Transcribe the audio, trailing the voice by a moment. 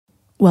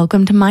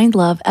Welcome to Mind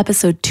Love,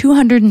 episode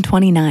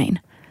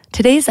 229.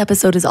 Today's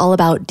episode is all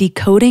about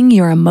decoding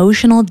your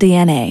emotional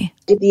DNA.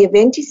 If the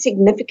event is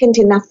significant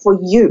enough for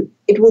you,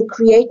 it will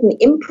create an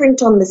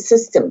imprint on the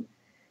system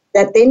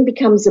that then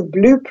becomes a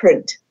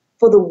blueprint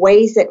for the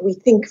ways that we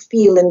think,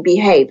 feel, and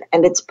behave,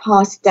 and it's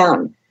passed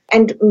down.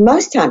 And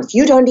most times,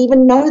 you don't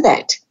even know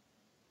that.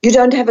 You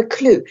don't have a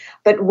clue.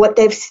 But what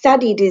they've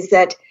studied is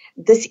that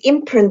this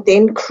imprint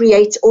then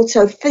creates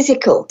also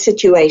physical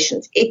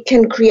situations. It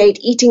can create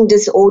eating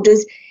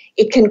disorders.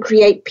 It can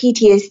create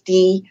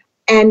PTSD,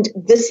 and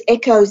this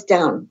echoes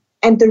down.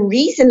 And the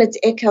reason it's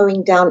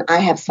echoing down, I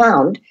have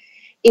found,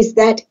 is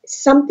that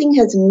something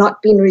has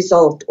not been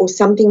resolved or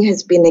something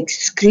has been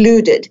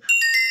excluded.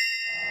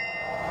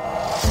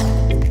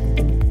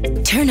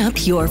 Turn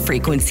up your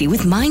frequency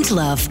with Mind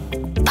Love.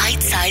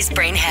 Bite-sized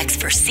brain hacks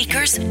for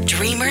seekers,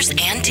 dreamers,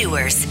 and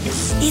doers.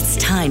 It's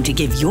time to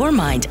give your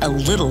mind a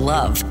little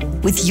love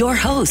with your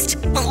host,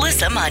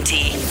 Melissa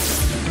Monti.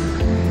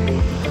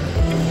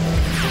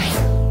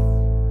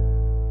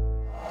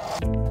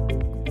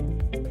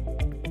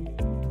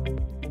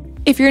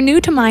 If you're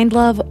new to Mind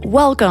Love,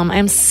 welcome.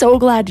 I'm so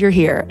glad you're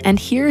here. And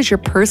here's your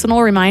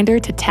personal reminder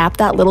to tap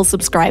that little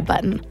subscribe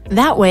button.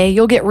 That way,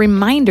 you'll get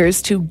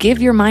reminders to give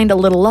your mind a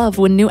little love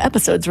when new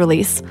episodes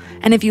release.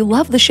 And if you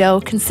love the show,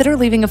 consider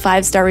leaving a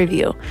 5-star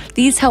review.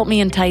 These help me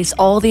entice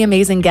all the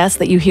amazing guests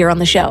that you hear on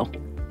the show.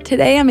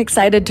 Today, I'm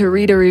excited to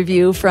read a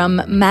review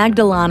from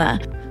Magdalena,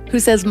 who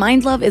says,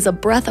 Mind Love is a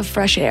breath of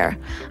fresh air.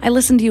 I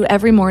listen to you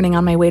every morning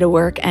on my way to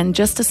work and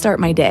just to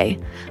start my day.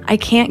 I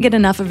can't get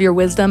enough of your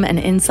wisdom and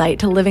insight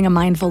to living a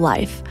mindful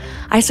life.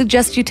 I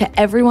suggest you to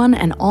everyone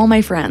and all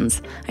my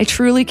friends. I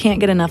truly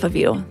can't get enough of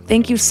you.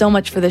 Thank you so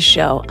much for this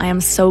show. I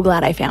am so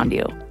glad I found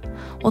you.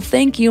 Well,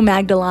 thank you,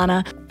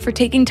 Magdalena, for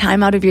taking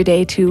time out of your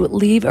day to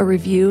leave a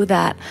review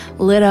that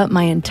lit up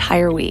my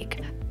entire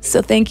week.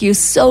 So thank you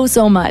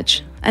so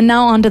much. And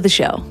now on to the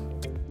show.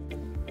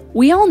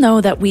 We all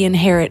know that we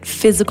inherit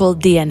physical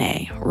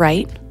DNA,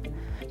 right?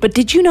 But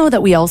did you know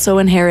that we also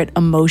inherit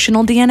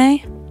emotional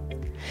DNA?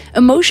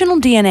 Emotional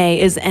DNA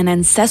is an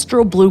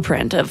ancestral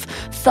blueprint of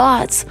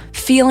thoughts,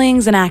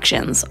 feelings, and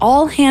actions,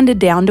 all handed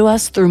down to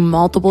us through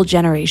multiple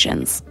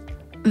generations.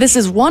 This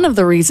is one of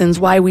the reasons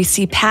why we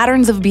see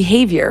patterns of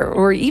behavior,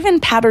 or even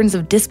patterns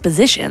of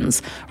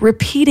dispositions,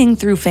 repeating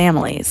through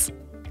families.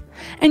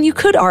 And you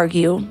could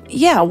argue,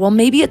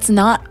 maybe it's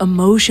not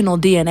emotional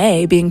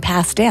DNA being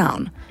passed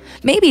down.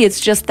 Maybe it's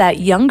just that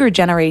younger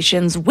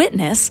generations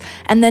witness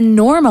and then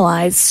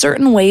normalize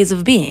certain ways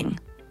of being.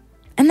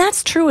 And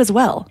that's true as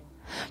well.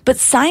 But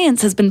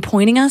science has been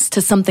pointing us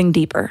to something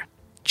deeper.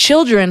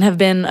 Children have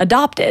been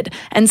adopted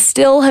and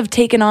still have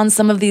taken on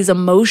some of these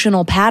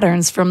emotional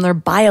patterns from their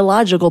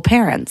biological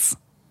parents.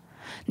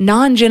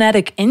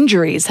 Non-genetic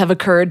injuries have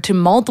occurred to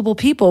multiple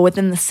people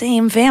within the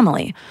same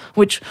family,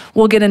 which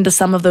we'll get into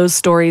some of those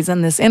stories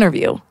in this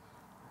interview.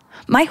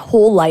 My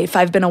whole life,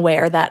 I've been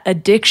aware that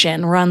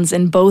addiction runs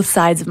in both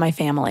sides of my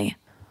family.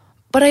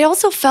 But I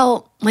also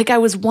felt like I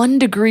was 1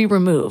 degree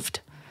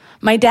removed.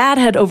 My dad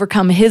had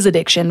overcome his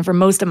addiction for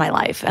most of my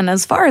life, and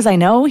as far as I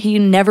know, he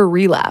never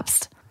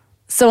relapsed.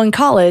 So in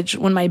college,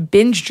 when my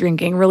binge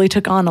drinking really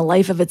took on a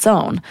life of its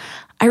own,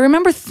 I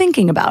remember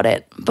thinking about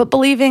it, but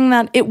believing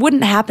that it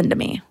wouldn't happen to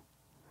me.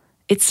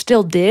 It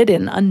still did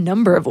in a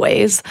number of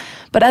ways,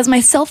 but as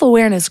my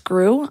self-awareness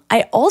grew,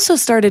 I also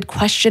started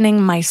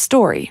questioning my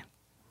story.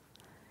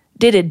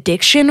 Did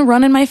addiction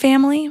run in my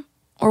family?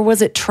 Or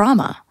was it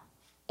trauma?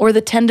 Or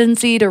the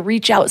tendency to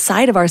reach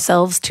outside of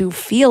ourselves to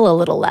feel a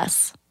little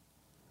less?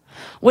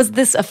 Was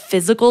this a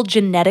physical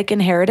genetic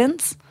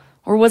inheritance?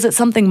 Or was it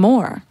something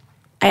more?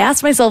 I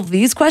asked myself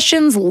these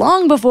questions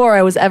long before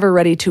I was ever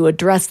ready to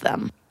address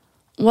them.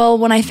 Well,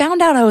 when I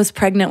found out I was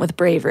pregnant with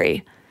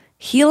Bravery,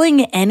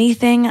 healing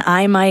anything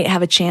I might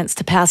have a chance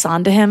to pass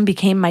on to him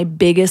became my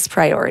biggest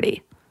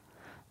priority.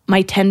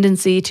 My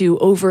tendency to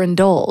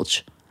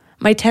overindulge.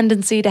 My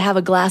tendency to have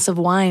a glass of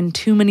wine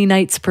too many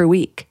nights per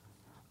week.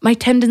 My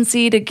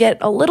tendency to get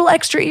a little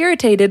extra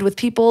irritated with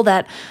people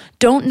that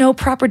don't know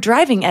proper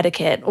driving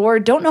etiquette or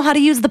don't know how to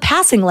use the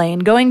passing lane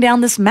going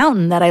down this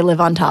mountain that I live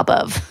on top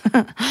of.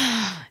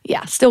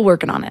 Yeah, still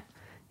working on it.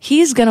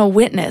 He's gonna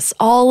witness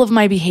all of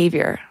my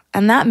behavior,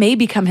 and that may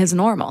become his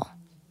normal,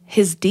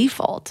 his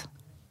default.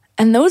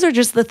 And those are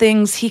just the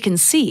things he can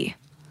see.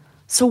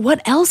 So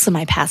what else am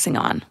I passing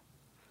on?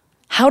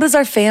 How does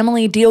our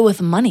family deal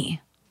with money?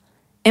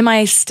 Am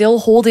I still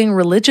holding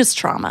religious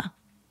trauma?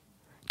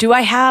 Do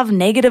I have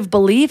negative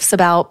beliefs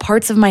about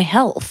parts of my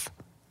health?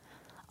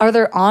 Are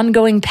there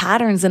ongoing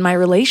patterns in my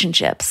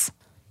relationships?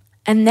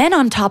 And then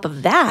on top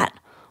of that,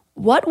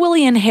 what will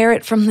he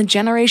inherit from the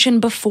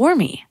generation before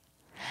me?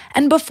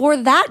 And before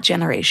that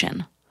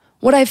generation?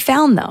 What I've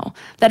found, though,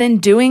 that in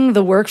doing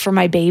the work for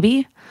my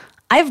baby,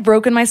 I've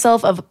broken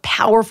myself of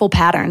powerful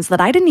patterns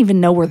that I didn't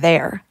even know were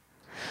there.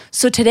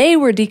 So today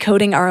we're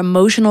decoding our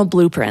emotional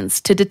blueprints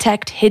to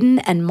detect hidden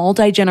and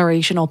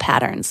multi-generational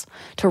patterns,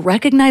 to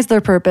recognize their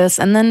purpose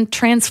and then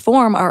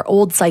transform our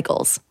old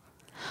cycles.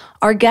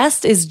 Our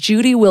guest is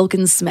Judy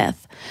Wilkins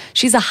Smith.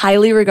 She's a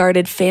highly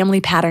regarded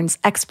family patterns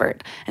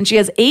expert, and she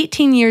has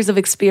 18 years of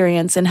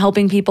experience in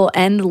helping people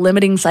end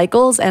limiting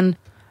cycles and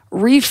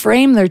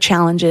reframe their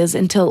challenges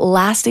into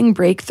lasting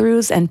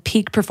breakthroughs and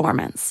peak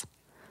performance.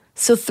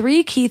 So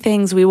 3 key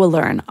things we will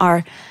learn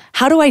are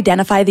how to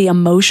identify the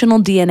emotional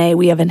DNA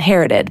we have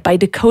inherited by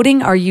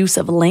decoding our use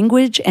of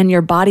language and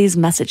your body's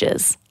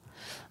messages,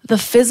 the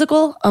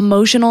physical,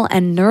 emotional,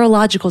 and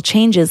neurological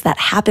changes that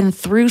happen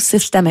through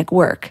systemic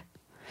work,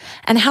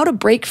 and how to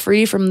break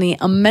free from the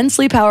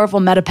immensely powerful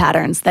meta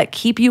patterns that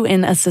keep you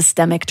in a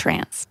systemic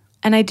trance.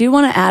 And I do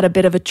want to add a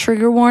bit of a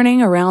trigger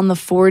warning around the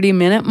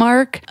 40-minute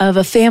mark of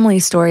a family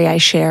story I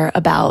share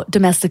about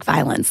domestic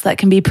violence that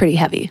can be pretty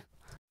heavy.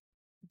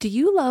 Do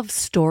you love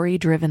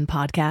story-driven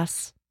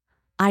podcasts?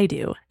 I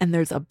do, and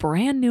there's a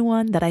brand new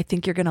one that I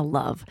think you're going to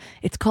love.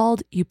 It's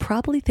called You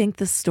Probably Think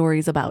This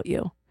Story's About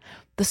You.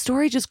 The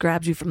story just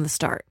grabs you from the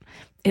start.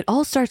 It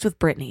all starts with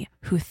Brittany,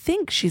 who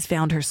thinks she's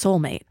found her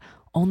soulmate,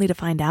 only to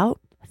find out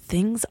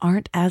things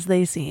aren't as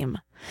they seem.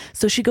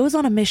 So she goes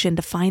on a mission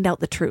to find out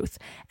the truth,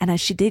 and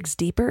as she digs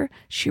deeper,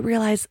 she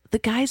realizes the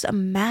guy's a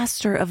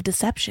master of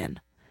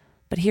deception.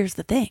 But here's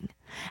the thing.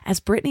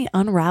 As Brittany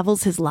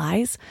unravels his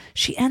lies,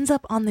 she ends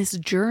up on this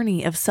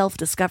journey of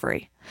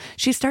self-discovery.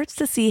 She starts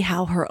to see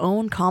how her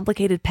own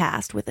complicated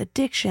past with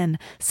addiction,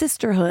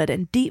 sisterhood,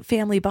 and deep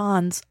family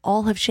bonds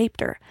all have shaped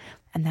her.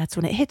 And that's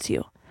when it hits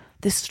you.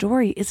 This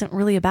story isn't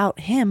really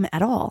about him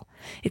at all.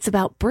 It's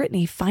about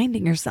Brittany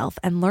finding herself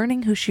and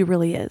learning who she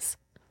really is.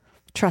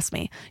 Trust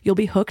me, you'll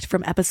be hooked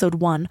from episode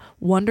 1,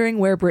 wondering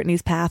where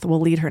Brittany's path will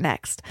lead her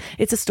next.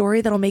 It's a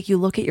story that'll make you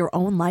look at your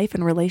own life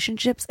and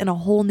relationships in a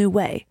whole new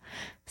way.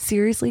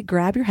 Seriously,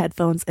 grab your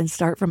headphones and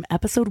start from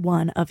episode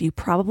 1 of You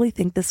Probably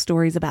Think This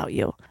Story's About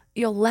You.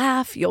 You'll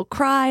laugh, you'll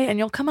cry, and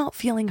you'll come out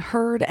feeling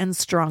heard and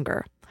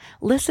stronger.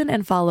 Listen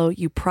and follow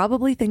You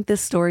Probably Think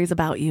This Story's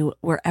About You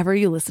wherever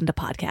you listen to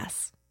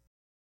podcasts.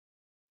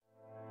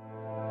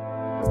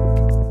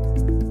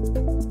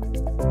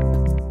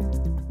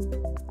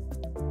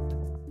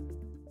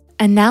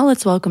 And now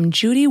let's welcome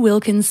Judy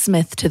Wilkins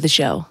Smith to the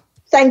show.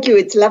 Thank you.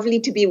 It's lovely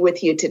to be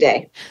with you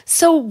today.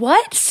 So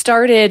what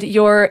started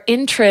your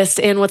interest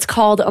in what's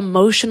called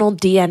emotional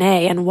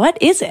DNA, and what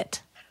is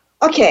it?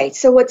 Okay,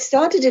 so what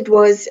started it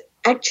was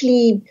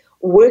actually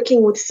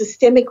working with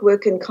systemic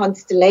work and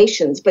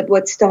constellations. But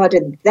what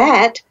started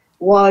that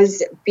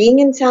was being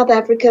in South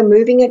Africa,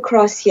 moving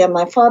across here.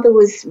 My father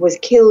was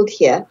killed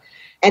here,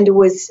 and it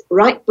was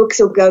write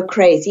books or go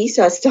crazy.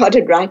 So I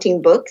started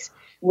writing books.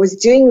 Was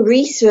doing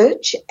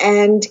research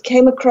and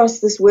came across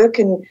this work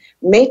and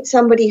met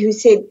somebody who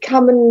said,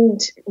 come and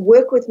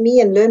work with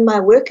me and learn my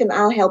work and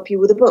I'll help you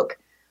with a book.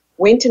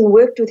 Went and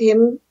worked with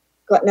him,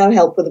 got no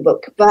help with a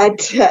book.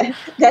 But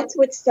that's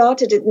what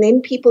started it. And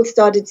then people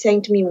started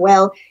saying to me,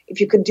 well,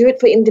 if you can do it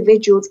for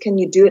individuals, can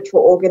you do it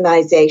for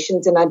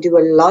organizations? And I do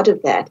a lot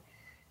of that.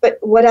 But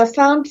what I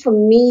found for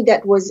me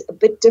that was a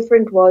bit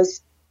different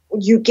was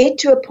you get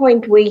to a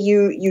point where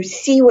you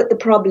see what the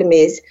problem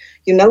is,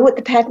 you know what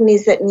the pattern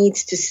is that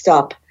needs to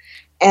stop,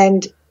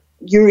 and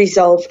you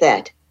resolve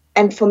that.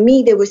 And for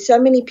me, there were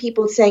so many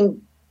people saying,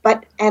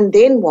 but and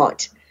then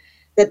what?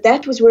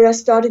 That was where I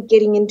started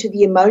getting into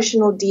the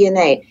emotional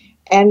DNA.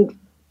 And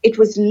it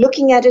was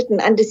looking at it and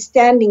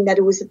understanding that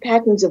it was the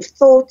patterns of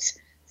thoughts,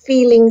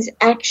 feelings,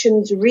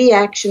 actions,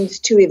 reactions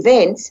to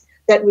events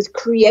that was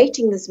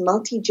creating this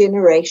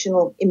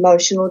multi-generational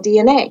emotional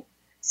DNA.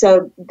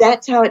 So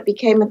that's how it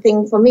became a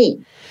thing for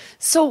me.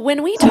 So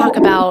when we talk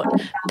about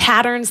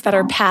patterns that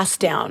are passed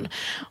down,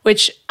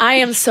 which I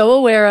am so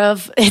aware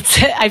of,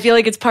 I feel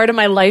like it's part of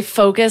my life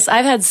focus.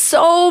 I've had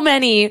so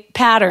many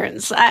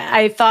patterns.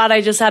 I thought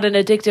I just had an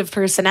addictive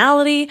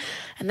personality.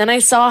 And then I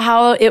saw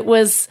how it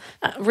was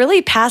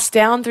really passed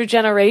down through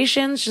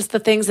generations, just the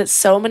things that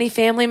so many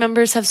family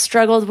members have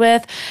struggled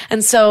with.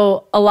 And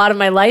so a lot of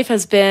my life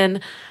has been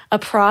a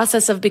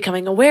process of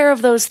becoming aware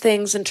of those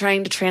things and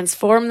trying to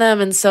transform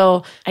them. And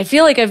so I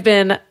feel like I've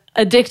been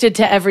addicted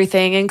to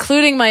everything,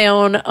 including my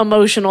own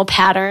emotional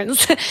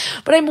patterns.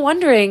 But I'm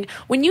wondering,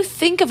 when you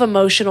think of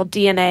emotional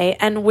DNA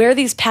and where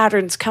these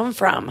patterns come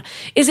from,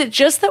 is it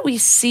just that we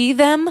see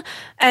them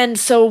and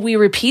so we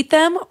repeat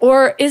them?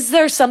 Or is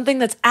there something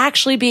that's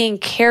actually being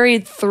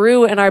carried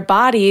through in our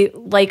body?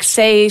 Like,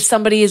 say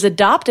somebody is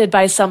adopted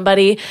by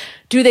somebody,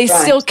 do they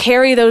still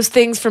carry those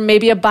things from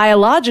maybe a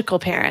biological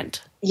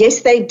parent?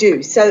 Yes, they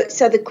do. So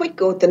the quick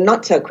or the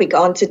not so quick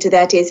answer to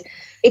that is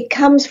it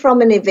comes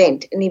from an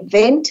event. An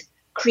event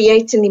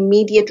creates an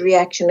immediate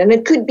reaction, and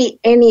it could be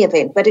any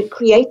event, but it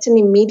creates an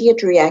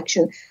immediate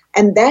reaction,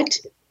 and that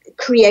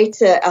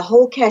creates a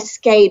whole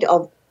cascade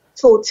of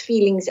thoughts,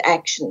 feelings,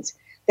 actions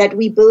that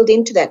we build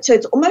into that. So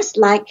it's almost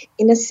like,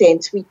 in a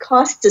sense, we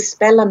cast a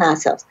spell on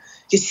ourselves.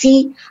 You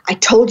see, I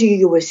told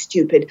you were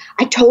stupid.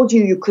 I told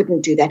you couldn't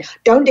do that.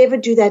 Don't ever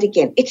do that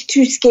again. It's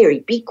too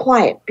scary. Be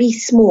quiet. Be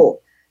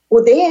small.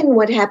 Well, then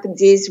what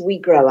happens is we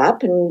grow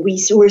up and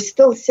we're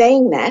still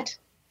saying that,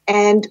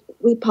 and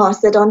we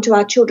pass that on to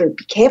our children.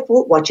 Be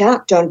careful, watch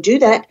out, don't do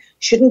that,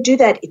 shouldn't do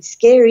that, it's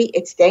scary,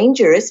 it's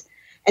dangerous.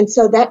 And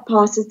so that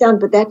passes down,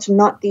 but that's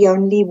not the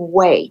only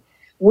way.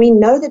 We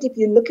know that if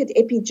you look at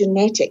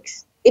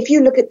epigenetics, if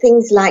you look at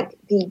things like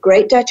the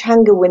Great Dutch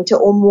Hunger Winter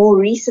or more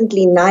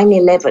recently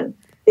 9/11,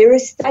 there are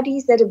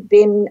studies that have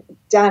been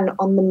done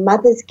on the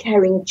mothers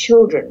carrying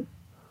children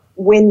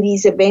when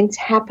these events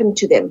happen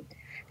to them.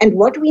 And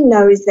what we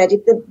know is that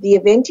if the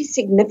event is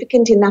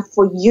significant enough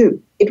for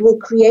you, it will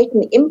create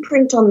an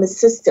imprint on the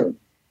system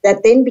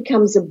that then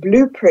becomes a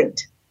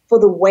blueprint for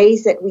the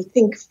ways that we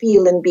think,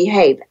 feel, and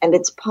behave, and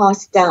it's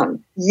passed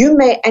down. You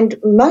may, and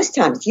most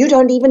times you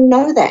don't even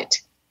know that.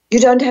 You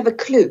don't have a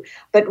clue.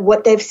 But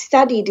what they've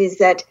studied is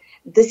that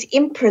this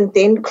imprint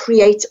then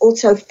creates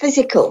also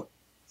physical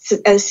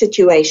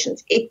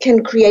situations. It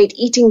can create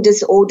eating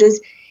disorders.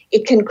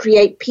 It can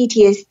create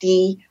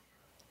PTSD,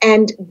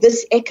 and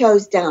this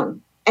echoes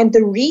down. And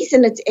the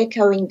reason it's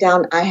echoing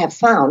down, I have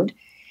found,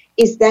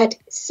 is that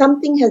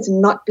something has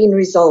not been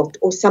resolved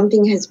or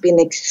something has been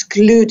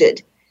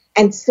excluded,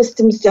 and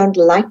systems don't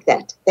like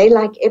that. They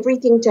like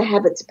everything to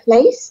have its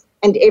place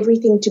and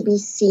everything to be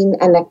seen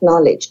and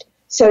acknowledged.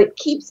 So it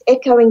keeps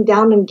echoing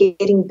down and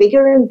getting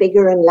bigger and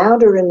bigger and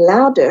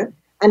louder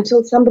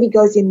until somebody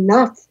goes,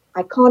 enough,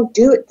 I can't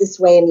do it this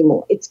way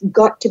anymore. It's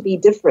got to be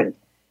different.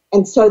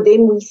 And so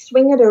then we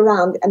swing it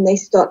around and they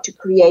start to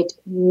create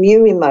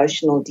new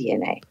emotional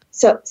DNA.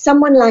 So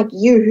someone like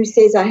you who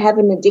says, I have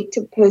an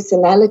addictive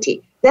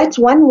personality, that's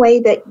one way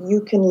that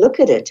you can look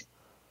at it.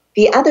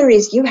 The other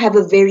is you have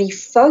a very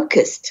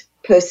focused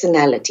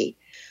personality.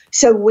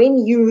 So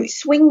when you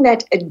swing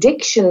that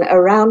addiction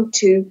around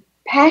to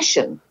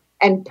passion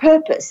and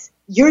purpose,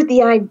 you're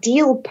the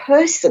ideal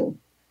person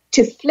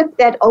to flip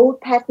that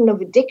old pattern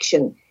of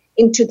addiction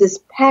into this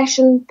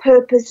passion,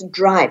 purpose,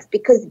 drive,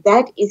 because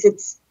that is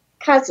its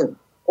cousin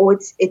or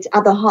its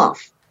other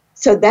half.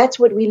 So that's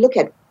what we look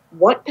at.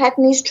 What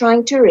pattern is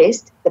trying to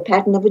rest, the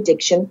pattern of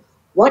addiction?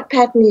 What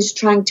pattern is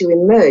trying to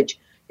emerge,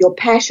 your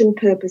passion,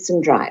 purpose,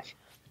 and drive?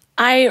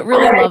 I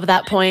really love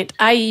that point.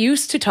 I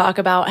used to talk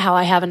about how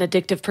I have an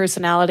addictive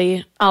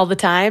personality all the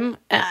time.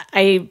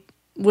 I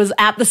was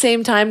at the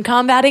same time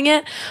combating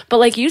it. But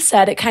like you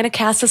said, it kind of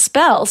casts a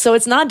spell. So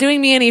it's not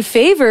doing me any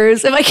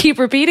favors if I keep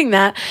repeating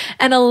that.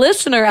 And a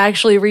listener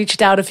actually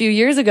reached out a few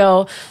years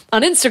ago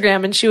on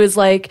Instagram and she was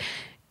like,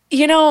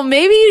 you know,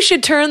 maybe you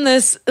should turn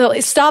this,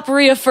 stop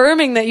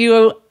reaffirming that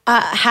you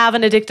have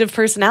an addictive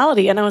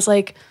personality. And I was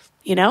like,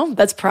 you know,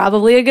 that's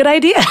probably a good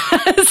idea.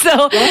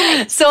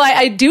 So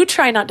I do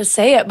try not to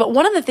say it. But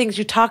one of the things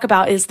you talk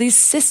about is these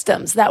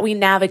systems that we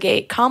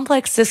navigate,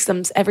 complex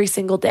systems every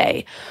single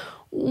day.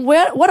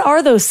 What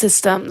are those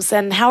systems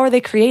and how are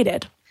they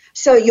created?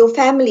 So your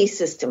family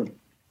system,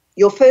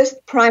 your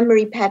first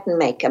primary pattern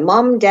maker,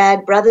 mom,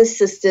 dad, brothers,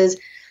 sisters,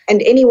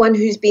 and anyone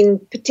who's been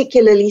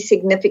particularly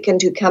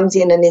significant who comes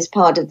in and is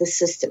part of the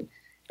system.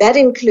 That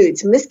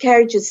includes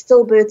miscarriages,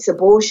 stillbirths,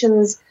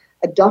 abortions,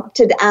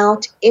 adopted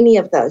out, any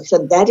of those. So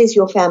that is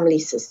your family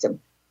system.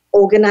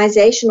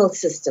 Organizational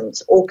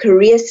systems or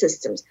career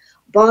systems,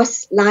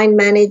 boss, line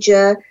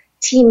manager,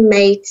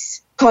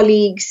 teammates,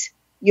 colleagues,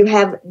 you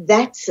have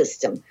that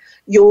system.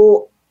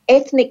 Your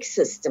ethnic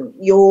system,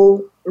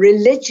 your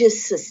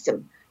religious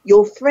system,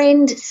 your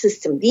friend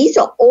system. These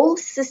are all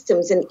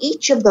systems, and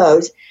each of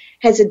those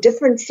has a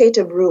different set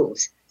of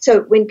rules.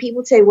 So when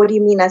people say, what do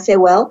you mean? I say,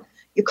 well,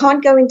 you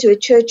can't go into a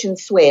church and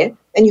swear,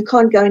 and you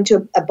can't go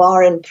into a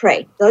bar and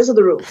pray. Those are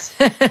the rules.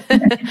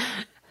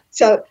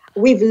 So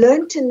we've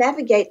learned to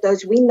navigate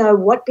those. We know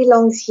what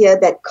belongs here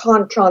that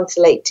can't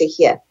translate to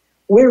here.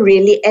 We're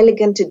really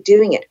elegant at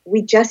doing it.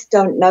 We just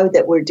don't know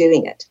that we're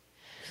doing it.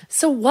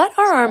 So what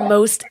are our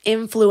most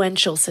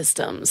influential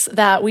systems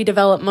that we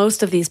develop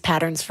most of these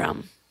patterns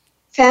from?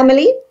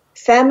 Family.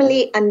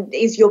 Family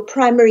is your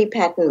primary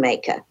pattern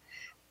maker.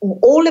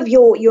 All of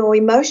your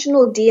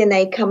emotional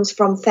DNA comes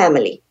from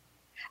family.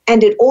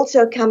 And it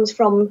also comes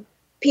from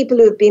people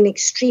who have been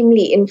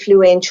extremely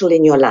influential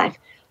in your life.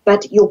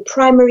 But your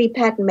primary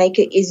pattern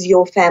maker is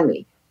your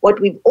family. What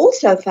we've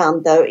also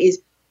found, though,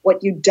 is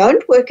what you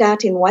don't work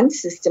out in one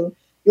system,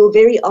 you'll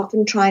very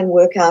often try and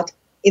work out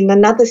in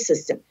another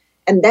system.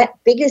 And that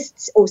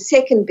biggest or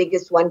second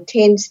biggest one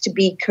tends to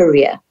be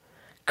career.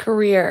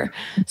 Career.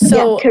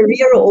 So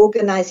career or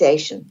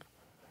organization.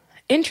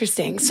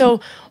 Interesting.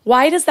 So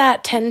why does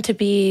that tend to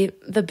be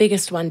the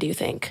biggest one, do you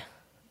think?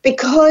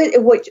 Because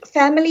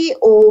family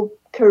or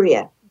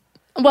career?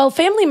 Well,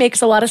 family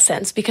makes a lot of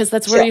sense because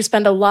that's where you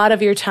spend a lot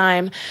of your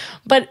time.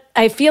 But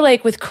I feel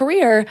like with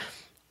career,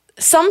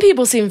 some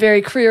people seem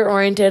very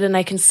career-oriented, and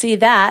I can see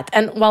that,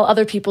 and while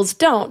other people's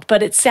don't.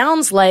 But it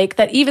sounds like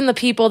that even the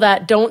people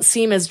that don't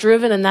seem as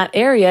driven in that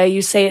area,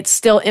 you say it's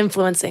still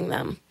influencing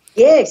them.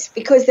 Yes,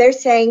 because they're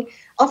saying,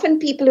 often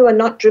people who are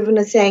not driven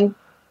are saying,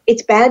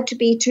 it's bad to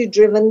be too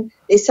driven.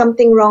 There's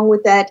something wrong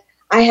with that.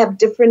 I have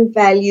different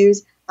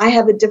values. I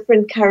have a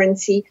different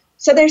currency.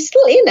 So they're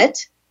still in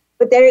it,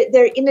 but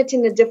they're in it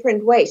in a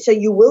different way. So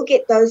you will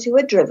get those who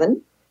are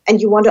driven, and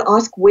you want to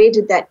ask, where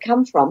did that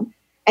come from?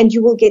 And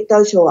you will get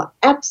those who are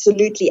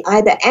absolutely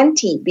either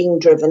anti being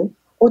driven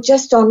or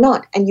just are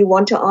not. And you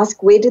want to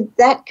ask, where did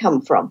that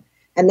come from?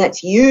 And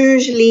that's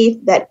usually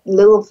that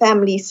little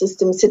family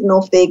system sitting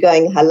off there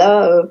going,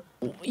 hello.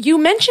 You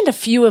mentioned a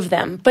few of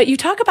them, but you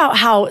talk about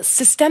how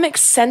systemic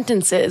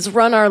sentences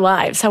run our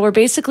lives, how we're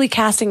basically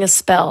casting a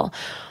spell.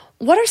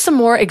 What are some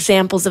more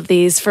examples of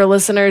these for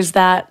listeners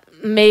that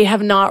may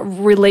have not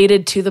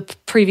related to the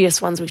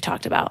previous ones we've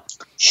talked about?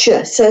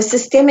 Sure. So a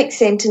systemic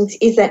sentence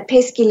is that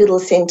pesky little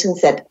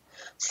sentence that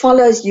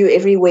follows you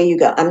everywhere you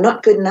go. I'm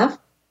not good enough.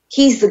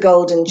 He's the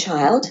golden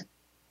child.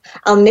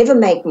 I'll never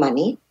make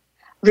money.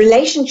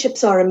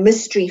 Relationships are a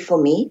mystery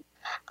for me.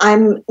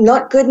 I'm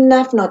not good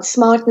enough, not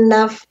smart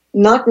enough,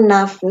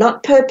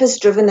 not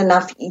purpose-driven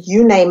enough.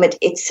 You name it,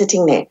 it's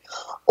sitting there.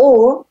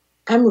 Or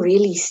I'm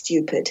really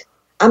stupid.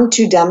 I'm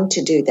too dumb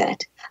to do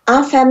that.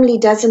 Our family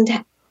doesn't,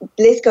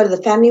 let's go to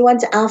the family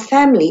ones. Our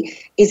family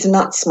is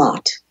not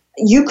smart.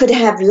 You could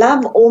have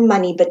love or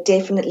money, but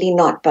definitely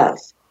not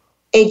both.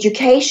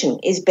 Education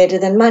is better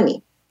than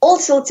money. All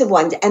sorts of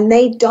ones, and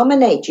they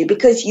dominate you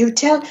because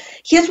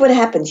here's what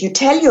happens. You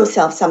tell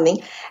yourself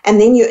something, and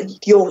then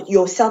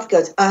yourself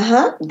goes,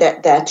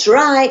 that's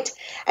right.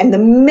 And the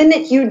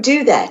minute you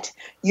do that,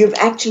 you've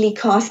actually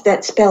cast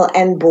that spell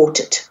and bought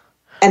it.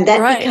 And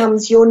that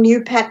becomes your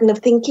new pattern of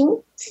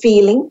thinking,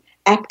 feeling,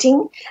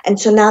 acting. And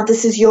so now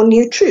this is your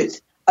new truth.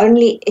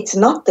 Only it's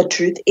not the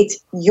truth, it's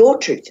your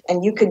truth.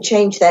 And you can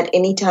change that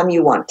anytime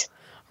you want.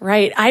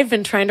 Right. I've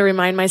been trying to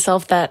remind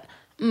myself that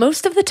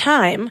most of the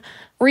time,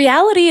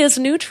 reality is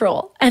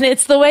neutral, and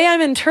it's the way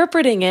I'm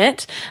interpreting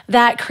it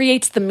that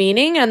creates the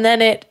meaning. And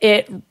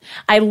then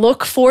I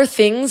look for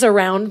things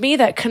around me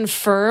that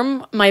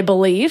confirm my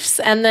beliefs.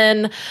 And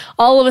then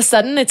all of a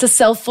sudden it's a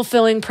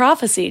self-fulfilling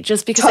prophecy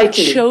just because I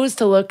chose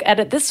to look at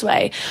it this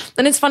way.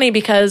 And it's funny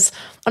because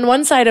on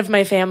one side of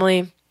my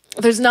family,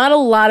 there's not a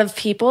lot of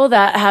people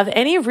that have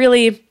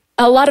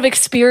a lot of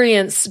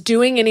experience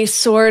doing any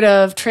sort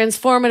of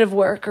transformative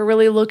work or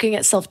really looking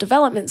at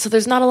self-development. So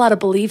there's not a lot of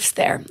beliefs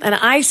there. And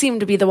I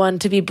seem to be the one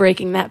to be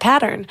breaking that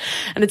pattern.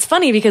 And it's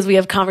funny because we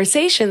have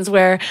conversations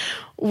where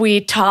we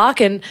talk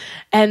and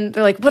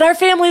they're like, but our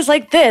family's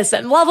like this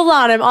and blah, blah,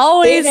 blah. And I'm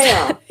always,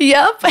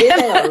 yep.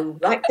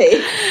 Right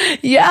there.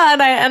 Yeah.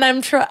 And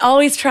I'm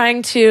always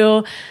trying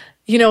to,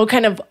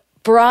 kind of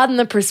broaden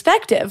the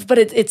perspective, but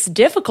it's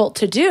difficult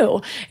to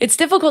do. It's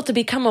difficult to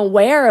become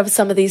aware of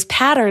some of these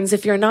patterns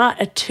if you're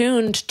not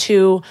attuned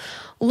to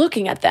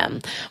looking at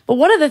them. But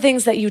one of the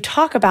things that you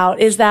talk about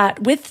is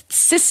that with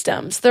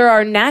systems, there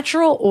are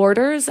natural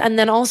orders and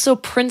then also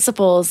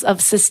principles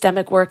of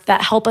systemic work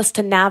that help us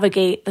to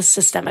navigate the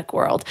systemic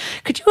world.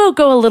 Could you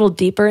go a little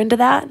deeper into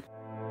that?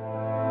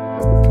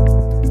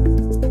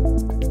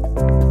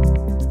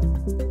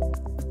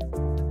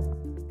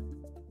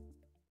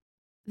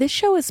 This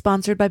show is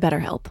sponsored by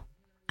BetterHelp.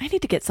 I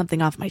need to get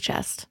something off my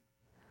chest.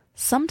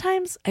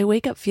 Sometimes I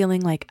wake up feeling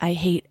like I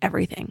hate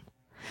everything.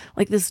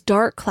 Like this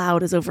dark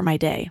cloud is over my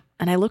day,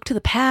 and I look to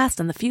the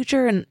past and the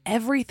future and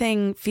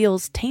everything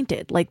feels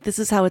tainted, like this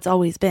is how it's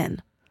always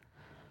been.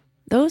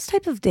 Those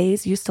type of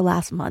days used to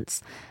last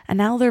months, and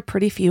now they're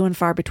pretty few and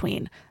far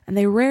between, and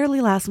they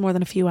rarely last more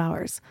than a few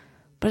hours.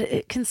 But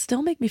it can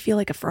still make me feel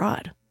like a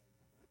fraud.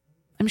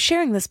 I'm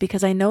sharing this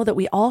because I know that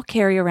we all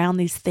carry around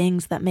these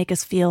things that make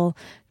us feel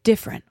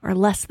different or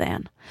less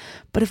than.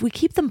 But if we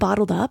keep them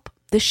bottled up,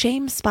 the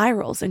shame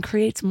spirals and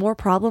creates more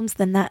problems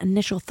than that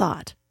initial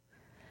thought.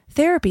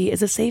 Therapy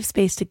is a safe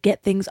space to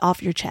get things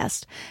off your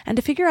chest and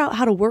to figure out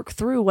how to work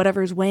through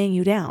whatever's weighing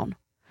you down.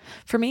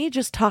 For me,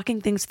 just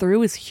talking things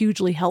through is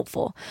hugely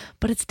helpful,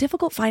 but it's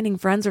difficult finding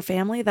friends or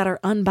family that are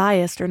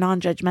unbiased or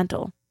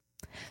non-judgmental.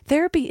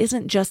 Therapy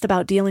isn't just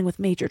about dealing with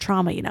major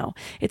trauma,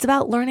 It's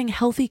about learning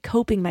healthy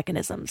coping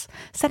mechanisms,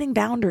 setting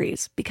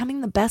boundaries, becoming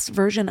the best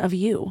version of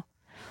you.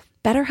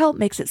 BetterHelp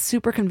makes it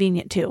super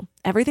convenient too.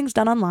 Everything's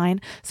done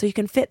online, so you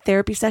can fit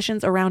therapy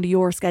sessions around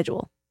your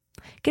schedule.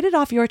 Get it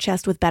off your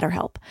chest with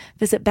BetterHelp.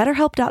 Visit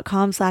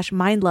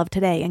BetterHelp.com/mindlove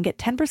today and get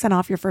 10%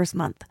 off your first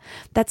month.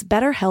 That's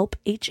BetterHelp,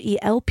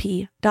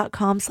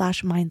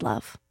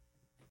 HELP.com/mindlove.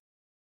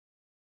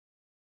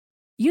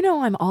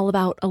 I'm all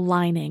about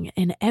aligning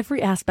in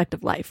every aspect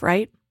of life,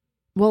 right?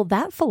 Well,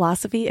 that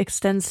philosophy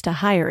extends to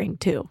hiring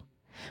too.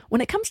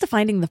 When it comes to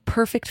finding the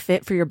perfect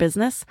fit for your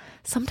business,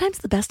 sometimes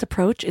the best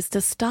approach is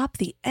to stop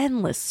the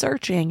endless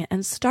searching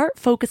and start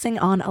focusing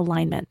on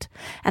alignment.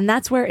 And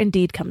that's where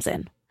Indeed comes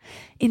in.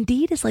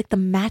 Indeed is like the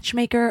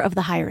matchmaker of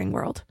the hiring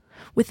world.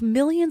 With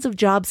millions of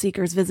job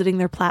seekers visiting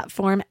their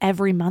platform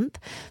every month,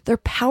 their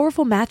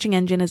powerful matching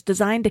engine is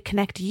designed to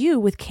connect you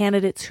with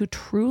candidates who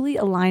truly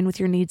align with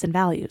your needs and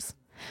values.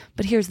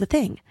 But here's the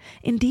thing.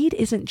 Indeed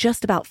isn't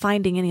just about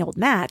finding any old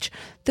match.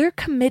 They're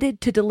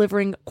committed to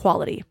delivering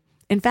quality.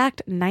 In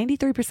fact,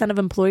 93% of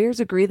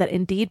employers agree that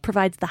Indeed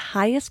provides the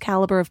highest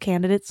caliber of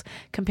candidates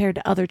compared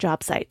to other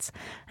job sites.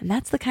 And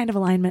that's the kind of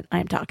alignment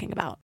I'm talking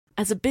about.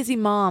 As a busy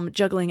mom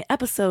juggling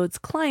episodes,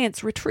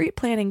 clients, retreat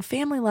planning,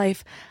 family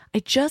life, I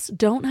just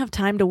don't have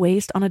time to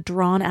waste on a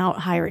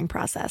drawn-out hiring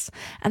process.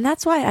 And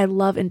that's why I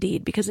love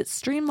Indeed, because it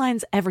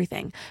streamlines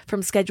everything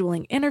from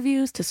scheduling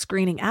interviews to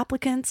screening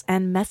applicants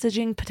and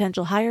messaging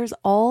potential hires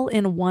all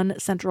in one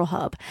central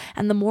hub.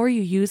 And the more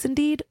you use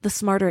Indeed, the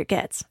smarter it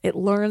gets. It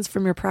learns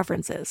from your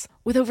preferences.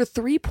 With over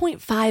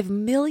 3.5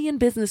 million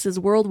businesses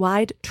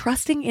worldwide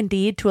trusting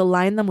Indeed to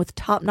align them with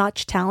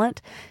top-notch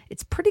talent,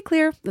 it's pretty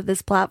clear that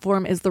this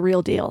platform is the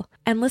real deal.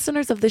 And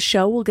listeners of this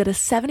show will get a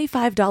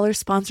 $75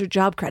 sponsored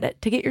job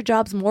credit to get your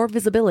jobs more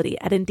visibility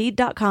at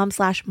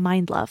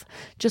Indeed.com/mindlove.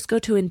 Just go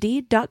to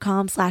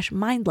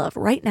Indeed.com/mindlove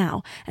right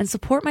now and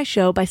support my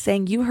show by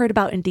saying you heard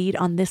about Indeed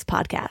on this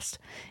podcast.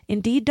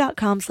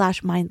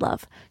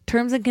 Indeed.com/mindlove.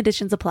 Terms and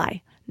conditions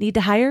apply. Need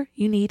to hire?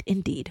 You need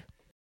Indeed.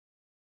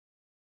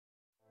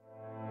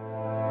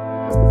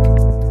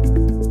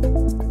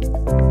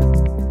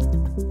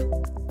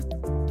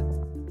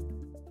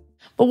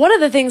 But one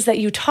of the things that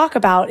you talk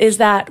about is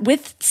that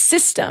with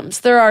systems,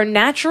 there are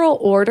natural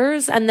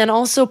orders and then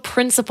also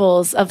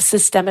principles of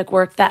systemic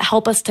work that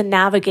help us to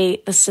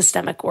navigate the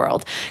systemic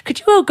world.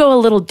 Could you go a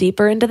little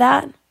deeper into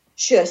that?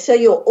 Sure. So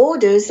your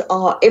orders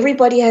are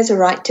everybody has a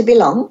right to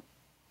belong,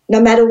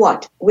 no matter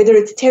what. Whether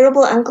it's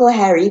terrible Uncle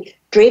Harry,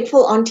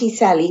 dreadful Auntie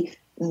Sally,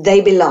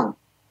 they belong.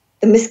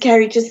 The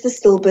miscarriages, the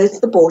stillbirths,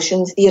 the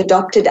abortions, the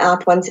adopted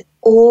out ones,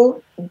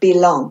 all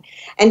belong.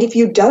 And if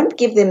you don't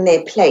give them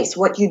their place,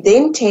 what you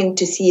then tend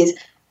to see is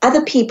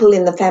other people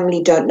in the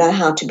family don't know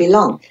how to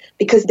belong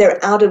because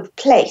they're out of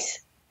place.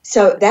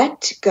 So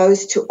that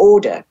goes to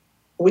order,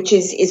 which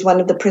is one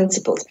of the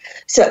principles.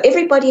 So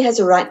everybody has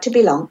a right to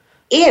belong.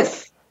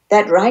 If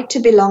that right to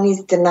belong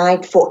is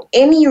denied for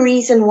any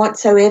reason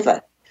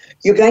whatsoever,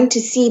 you're going to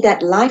see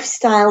that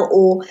lifestyle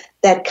or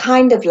that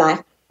kind of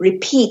life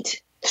repeat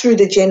through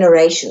the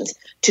generations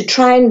to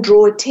try and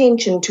draw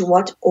attention to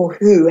what or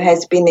who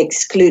has been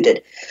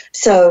excluded.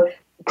 So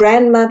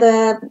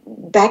grandmother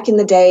back in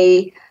the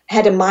day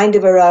had a mind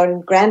of her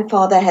own.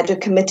 Grandfather had her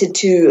committed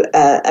to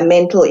a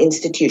mental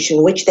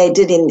institution, which they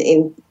did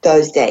in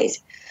those days.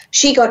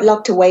 She got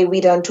locked away. We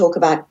don't talk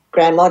about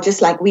grandma,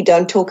 just like we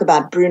don't talk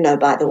about Bruno,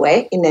 by the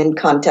way, in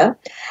Encanto.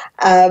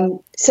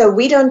 So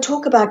we don't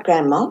talk about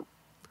grandma,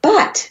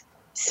 but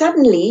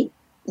suddenly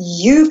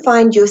you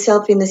find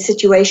yourself in a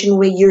situation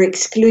where you're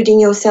excluding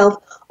yourself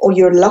or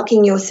you're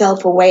locking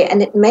yourself away,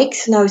 and it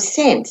makes no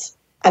sense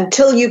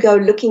until you go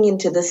looking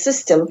into the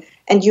system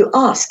and you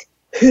ask,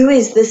 who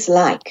is this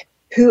like?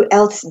 Who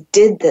else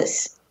did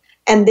this?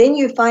 And then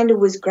you find it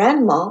was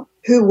grandma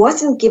who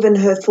wasn't given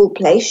her full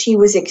place. She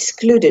was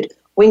excluded.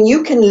 When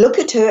you can look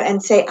at her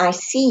and say, I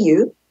see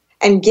you,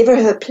 and give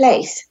her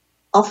place,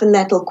 often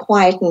that'll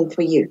quieten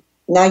for you.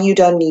 Now you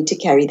don't need to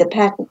carry the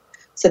pattern.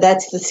 So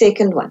that's the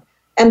second one.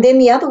 And then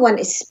the other one,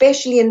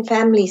 especially in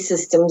family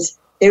systems,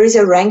 there is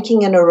a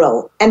ranking and a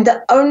role. And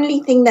the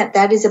only thing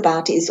that is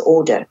about is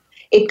order.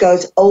 It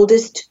goes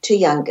oldest to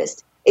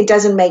youngest. It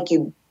doesn't make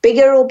you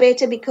bigger or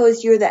better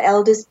because you're the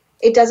eldest.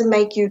 It doesn't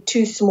make you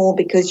too small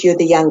because you're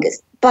the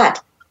youngest.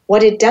 But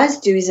what it does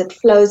do is it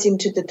flows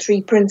into the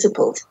three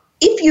principles.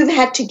 If you've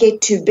had to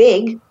get too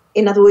big,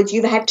 in other words,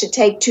 you've had to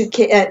take too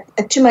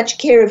much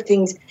care of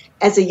things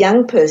as a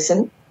young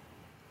person,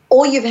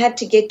 or you've had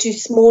to get too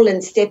small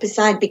and step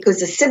aside because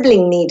a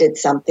sibling needed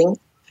something,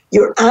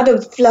 you're out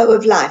of flow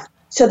of life.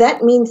 So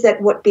that means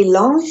that what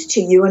belongs to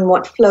you and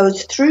what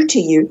flows through to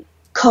you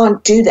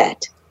can't do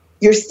that.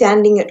 You're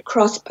standing at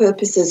cross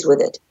purposes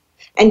with it.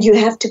 And you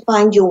have to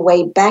find your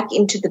way back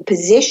into the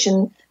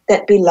position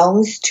that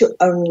belongs to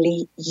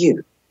only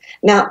you.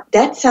 Now,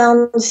 that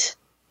sounds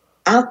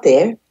out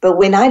there, but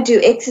when I do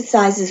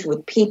exercises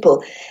with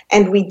people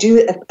and we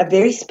do a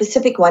very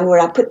specific one where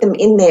I put them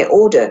in their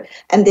order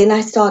and then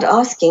I start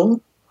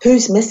asking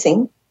who's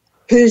missing,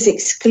 who's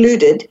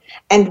excluded,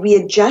 and we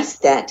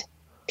adjust that,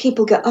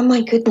 people go, oh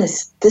my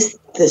goodness, this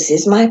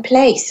is my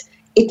place.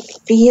 It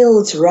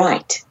feels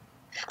right.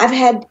 I've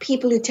had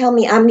people who tell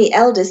me I'm the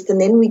eldest and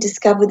then we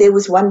discover there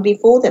was one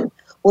before them.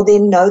 Well,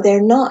 then no,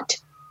 they're not.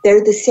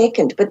 They're the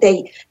second, but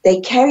they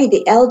carry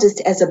the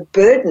eldest as a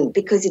burden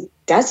because it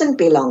doesn't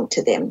belong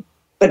to them.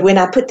 But when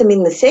I put them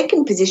in the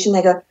second position,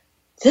 they go,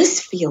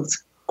 this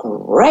feels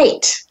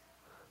great.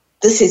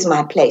 This is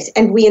my place.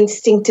 And we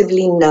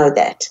instinctively know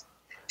that.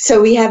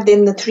 So we have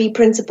then the three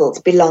principles: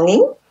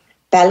 belonging,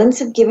 balance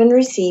of give and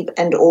receive,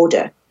 and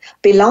order.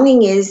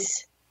 Belonging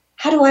is,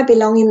 how do I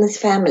belong in this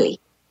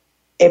family?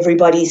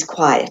 Everybody's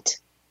quiet.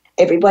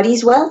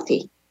 Everybody's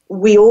wealthy.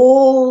 We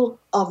all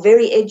are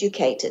very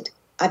educated.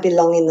 I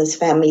belong in this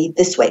family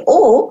this way.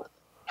 Or,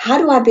 how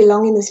do I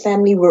belong in this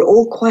family? We're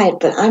all quiet,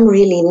 but I'm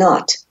really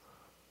not.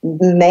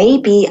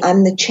 Maybe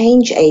I'm the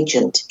change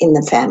agent in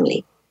the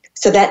family.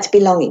 So that's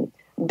belonging.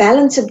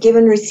 Balance of give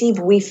and receive,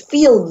 we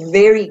feel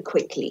very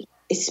quickly,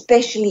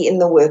 especially in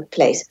the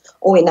workplace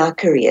or in our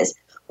careers.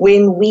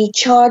 When we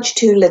charge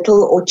too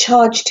little or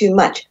charge too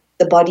much,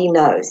 the body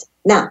knows.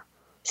 Now,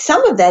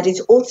 some of that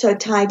is also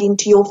tied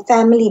into your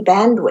family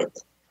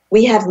bandwidth.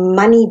 We have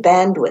money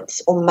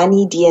bandwidths or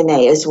money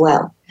DNA as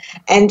well.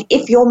 And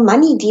if your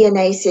money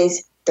DNA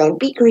says, don't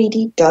be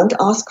greedy, don't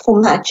ask for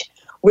much,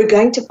 we're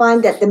going to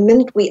find that the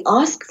minute we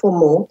ask for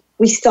more,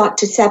 we start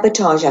to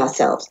sabotage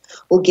ourselves.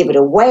 We'll give it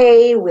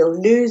away,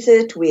 we'll lose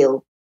it,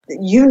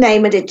 you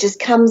name it, it just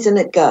comes and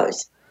it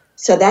goes.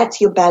 So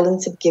that's your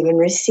balance of give and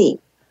receive.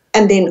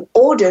 And then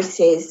order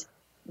says,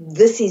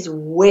 this is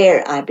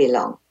where I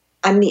belong.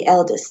 I'm the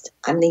eldest,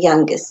 I'm the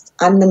youngest,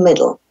 I'm the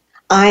middle,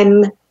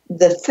 I'm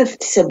the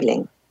fifth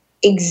sibling,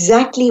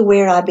 exactly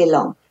where I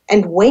belong.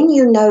 And when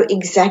you know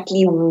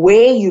exactly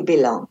where you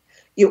belong,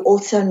 you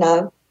also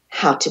know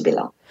how to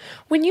belong.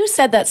 When you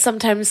said that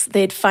sometimes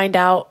they'd find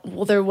out,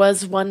 well, there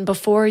was one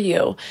before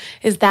you,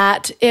 is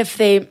that if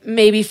they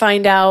maybe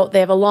find out they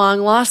have a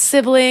long-lost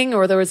sibling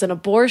or there was an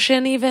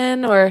abortion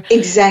even, or...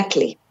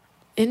 Exactly.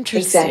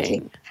 Interesting.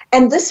 Exactly.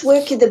 And this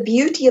work, the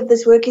beauty of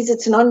this work is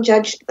it's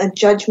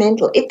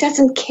non-judgmental. It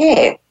doesn't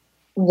care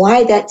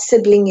why that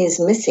sibling is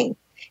missing.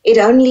 It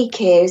only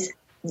cares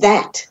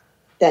that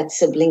that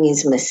sibling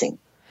is missing.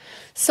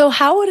 So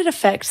how would it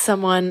affect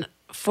someone,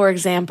 for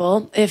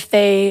example, if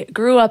they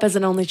grew up as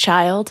an only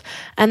child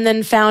and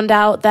then found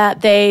out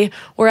that they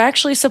were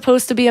actually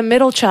supposed to be a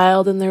middle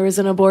child and there was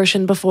an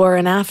abortion before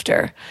and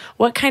after?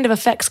 What kind of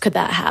effects could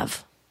that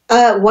have?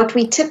 What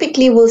we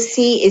typically will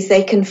see is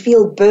they can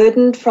feel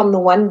burdened from the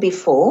one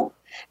before,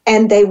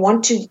 and they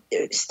want to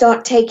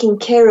start taking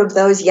care of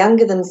those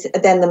younger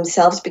than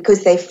themselves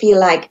because they feel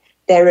like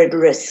they're at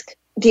risk.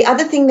 The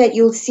other thing that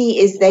you'll see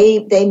is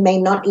they may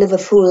not live a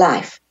full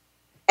life.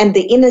 And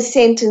the inner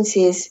sentence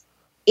is,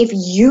 if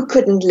you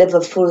couldn't live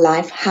a full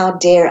life, how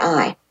dare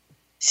I?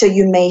 So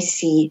you may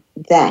see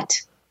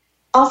that.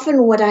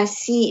 Often what I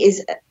see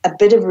is a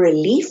bit of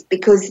relief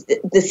because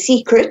the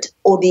secret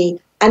or the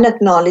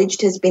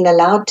unacknowledged has been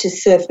allowed to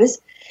surface,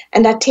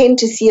 and I tend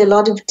to see a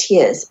lot of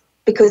tears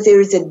because there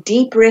is a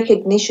deep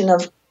recognition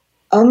of,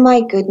 oh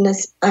my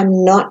goodness,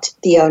 I'm not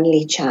the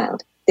only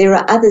child. There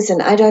are others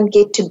and I don't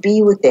get to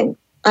be with them.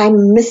 I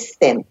miss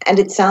them. And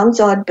it sounds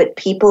odd, but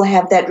people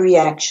have that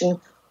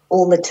reaction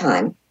all the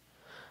time.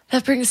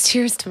 That brings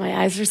tears to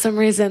my eyes for some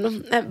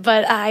reason.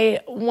 But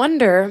I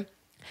wonder,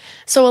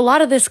 so a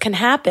lot of this can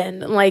happen.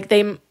 Like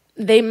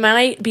they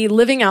might be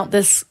living out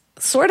this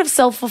sort of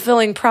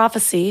self-fulfilling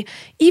prophecy,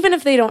 even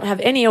if they don't have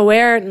any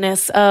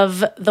awareness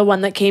of the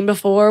one that came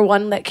before,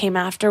 one that came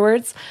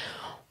afterwards.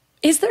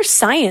 Is there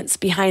science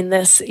behind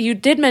this? You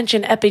did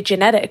mention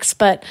epigenetics,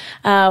 but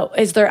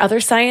is there other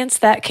science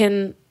that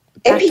can...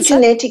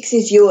 Epigenetics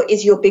is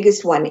your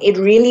biggest one. It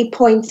really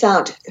points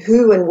out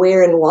who and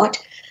where and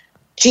what.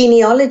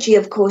 Genealogy,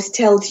 of course,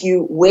 tells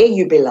you where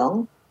you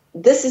belong.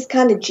 This is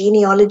kind of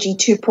genealogy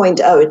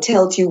 2.0. It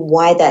tells you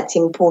why that's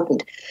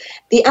important.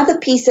 The other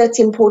piece that's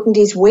important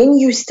is when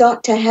you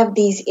start to have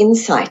these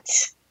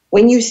insights,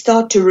 when you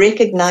start to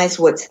recognize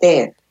what's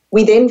there,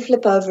 we then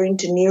flip over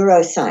into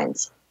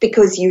neuroscience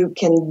because you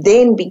can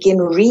then begin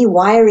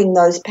rewiring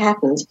those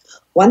patterns,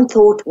 one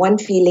thought, one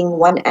feeling,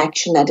 one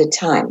action at a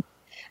time.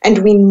 And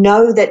we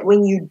know that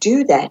when you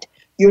do that,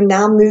 you're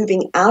now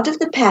moving out of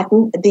the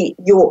pattern,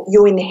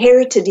 your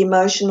inherited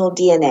emotional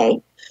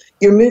DNA.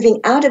 You're moving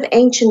out of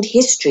ancient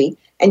history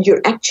and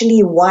you're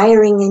actually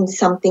wiring in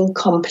something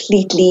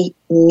completely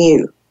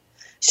new.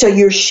 So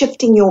you're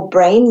shifting your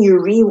brain,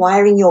 you're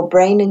rewiring your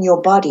brain and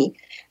your body,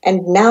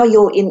 and now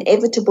your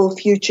inevitable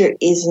future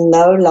is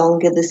no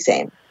longer the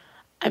same.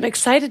 I'm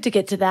excited to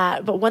get to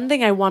that, but one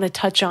thing I want to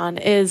touch on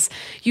is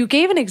you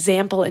gave an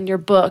example in your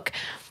book.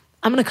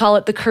 I'm going to call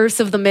it the curse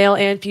of the male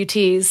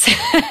amputees.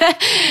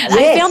 Yes.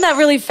 I found that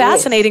really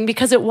fascinating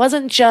because it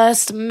wasn't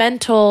just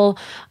mental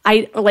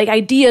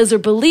ideas or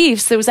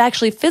beliefs. There was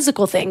actually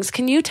physical things.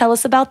 Can you tell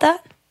us about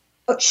that?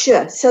 Oh,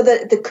 sure. So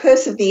the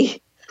curse of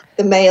the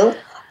male,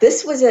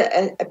 this was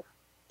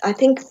I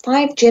think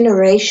 5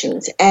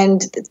 generations.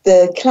 And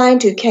the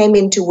client who came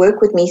in to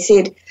work with me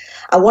said,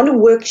 I want to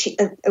work,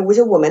 it was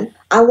a woman,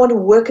 I want to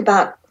work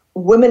about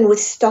women with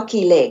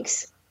stocky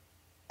legs.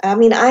 I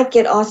mean, I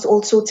get asked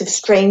all sorts of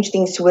strange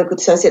things to work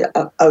with. So I said,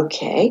 oh,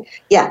 okay,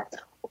 yeah.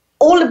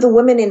 All of the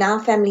women in our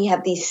family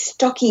have these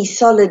stocky,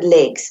 solid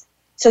legs.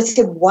 So I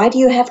said, why do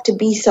you have to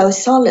be so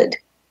solid?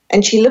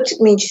 And she looked at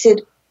me and she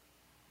said,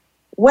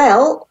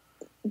 well,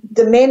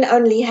 the men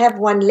only have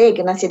one leg.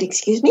 And I said,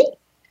 excuse me?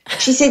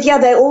 She said, yeah,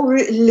 they all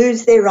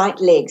lose their right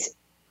legs.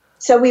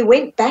 So we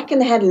went back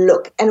and had a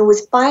look, and it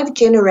was 5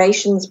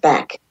 generations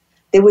back.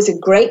 There was a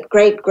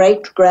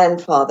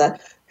great-great-great-grandfather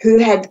who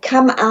had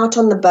come out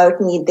on the boat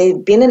and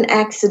there'd been an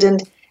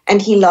accident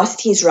and he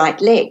lost his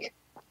right leg.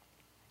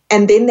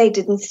 And then they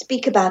didn't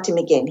speak about him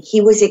again. He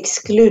was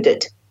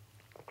excluded.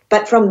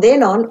 But from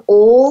then on,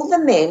 all the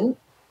men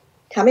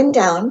coming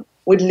down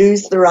would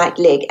lose the right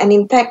leg. And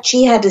in fact,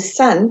 she had a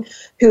son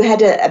who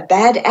had a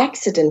bad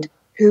accident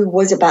who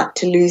was about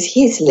to lose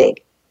his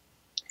leg.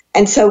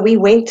 And so we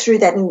went through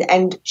that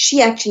and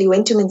she actually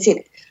went to him and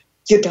said,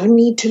 you don't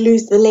need to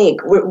lose the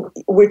leg.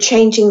 We're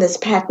changing this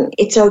pattern.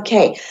 It's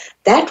okay.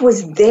 That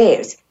was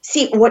theirs.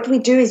 See, what we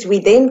do is we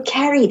then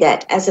carry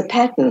that as a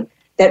pattern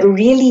that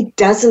really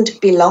doesn't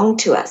belong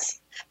to us,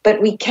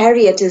 but we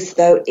carry it as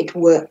though it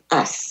were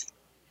us.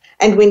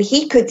 And when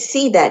he could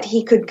see that,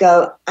 he could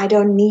go, I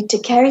don't need to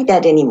carry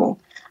that anymore.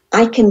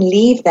 I can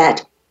leave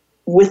that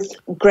with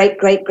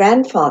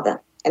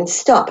great-great-grandfather and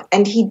stop.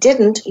 And he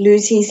didn't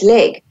lose his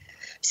leg.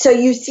 So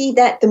you see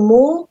that the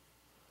more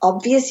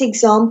obvious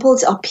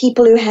examples are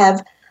people who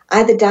have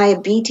either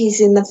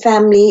diabetes in the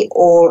family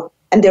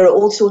and there are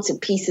all sorts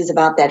of pieces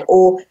about that,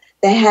 or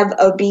they have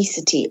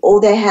obesity,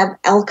 or they have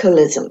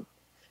alcoholism.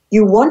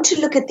 You want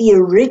to look at the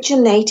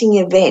originating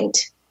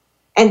event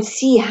and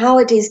see how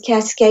it is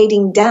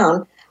cascading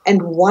down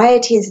and why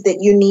it is that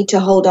you need to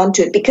hold on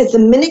to it. Because the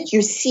minute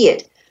you see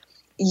it,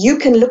 you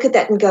can look at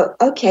that and go,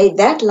 okay,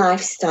 that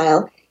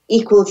lifestyle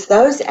equals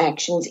those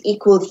actions,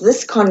 equals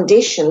this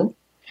condition,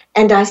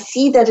 and I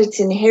see that it's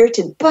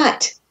inherited.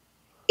 But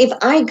if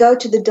I go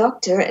to the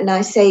doctor and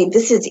I say,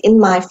 this is in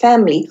my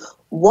family,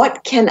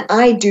 what can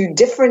I do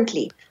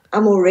differently?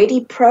 I'm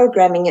already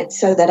programming it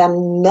so that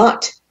I'm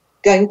not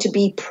going to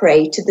be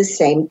prey to the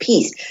same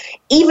piece.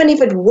 Even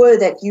if it were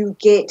that you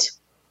get,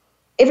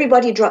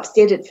 everybody drops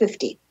dead at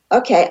 50.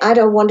 Okay, I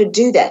don't want to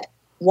do that.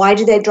 Why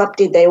do they drop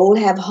dead? They all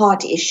have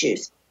heart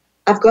issues.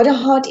 I've got a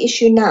heart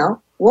issue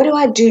now. What do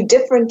I do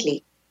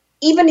differently?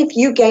 Even if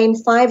you gain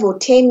 5 or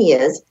 10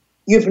 years,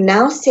 you've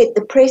now set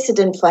the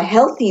precedent for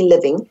healthy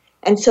living,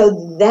 and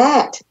so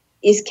that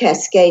is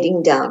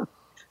cascading down.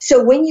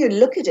 So when you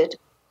look at it,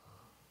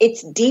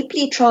 it's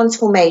deeply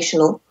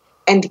transformational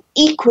and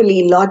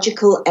equally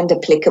logical and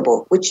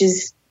applicable, which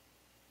is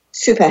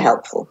super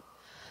helpful.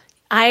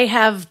 I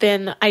have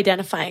been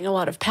identifying a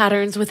lot of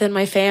patterns within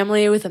my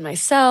family, within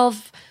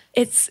myself.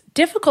 It's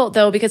difficult,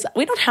 though, because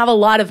we don't have a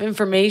lot of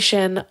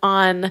information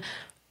on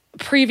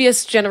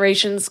previous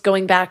generations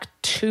going back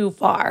too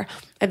far.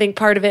 I think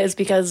part of it is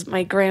because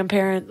my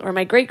grandparents or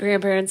my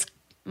great-grandparents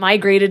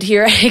migrated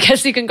here, I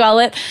guess you can call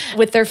it,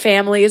 with their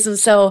families. And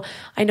so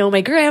I know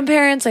my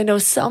grandparents, I know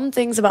some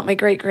things about my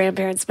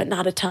great-grandparents, but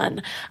not a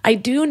ton. I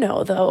do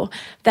know, though,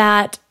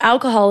 that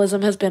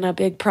alcoholism has been a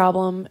big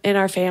problem in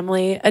our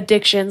family,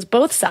 addictions,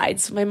 both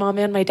sides, my mom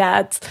and my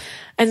dad's.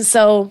 And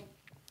so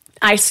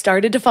I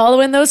started to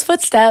follow in those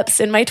footsteps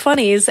in my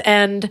 20s.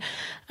 And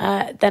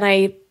then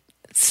I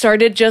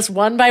started just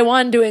one by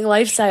one doing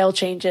lifestyle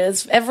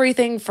changes,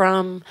 everything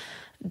from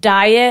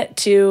diet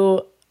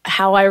to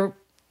how I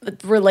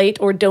relate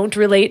or don't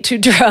relate to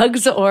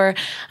drugs, or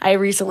I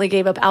recently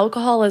gave up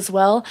alcohol as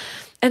well.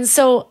 And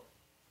so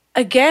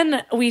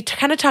again, we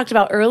kind of talked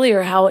about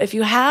earlier how if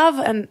you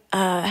have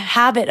a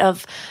habit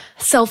of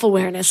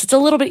self-awareness, it's a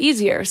little bit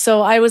easier.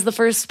 So I was the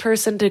first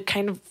person to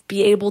kind of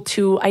be able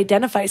to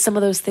identify some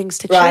of those things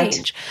to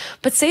change.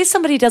 But say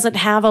somebody doesn't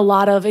have a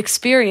lot of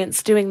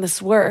experience doing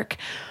this work,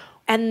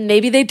 and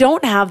maybe they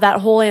don't have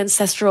that whole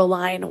ancestral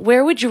line,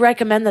 where would you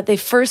recommend that they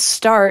first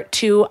start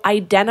to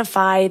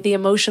identify the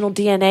emotional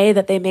DNA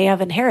that they may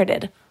have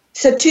inherited?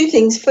 So 2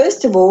 things.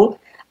 First of all,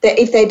 that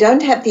if they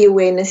don't have the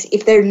awareness,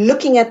 if they're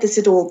looking at this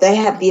at all, they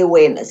have the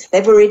awareness.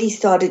 They've already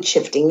started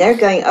shifting. They're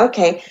going,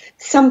 okay,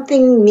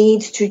 something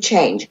needs to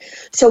change.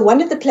 So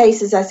one of the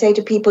places I say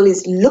to people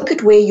is look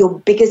at where your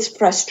biggest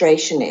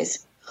frustration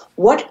is.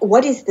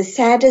 What is the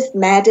saddest,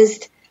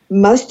 maddest,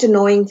 most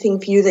annoying thing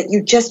for you that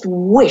you just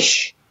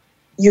wish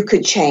you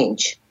could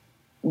change?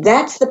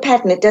 That's the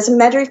pattern. It doesn't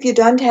matter if you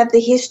don't have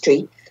the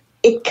history.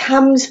 It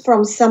comes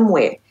from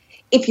somewhere.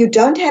 If you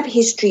don't have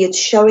history, it's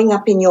showing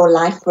up in your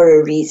life for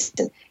a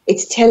reason.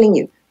 It's telling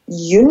you,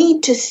 you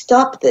need to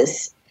stop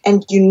this,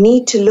 and you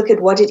need to look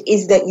at what it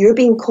is that you're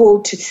being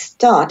called to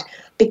start,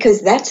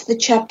 because that's the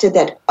chapter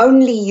that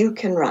only you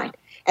can write.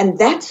 And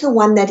that's the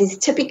one that is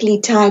typically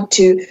tied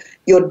to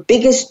your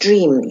biggest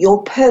dream,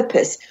 your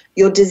purpose,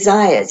 your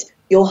desires,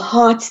 your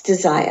heart's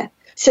desire.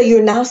 So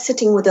you're now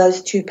sitting with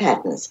those 2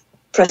 patterns,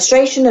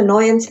 frustration,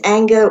 annoyance,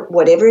 anger,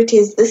 whatever it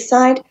is, this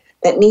side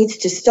that needs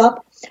to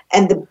stop,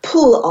 and the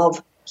pull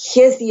of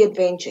here's the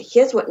adventure,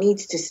 here's what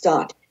needs to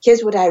start,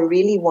 here's what I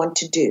really want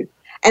to do.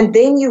 And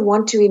then you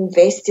want to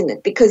invest in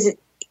it, because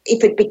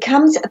if it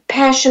becomes a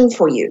passion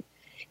for you,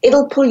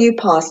 it'll pull you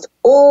past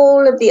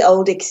all of the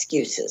old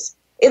excuses.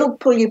 It'll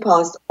pull you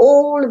past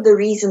all of the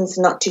reasons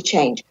not to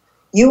change.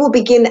 You will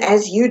begin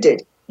as you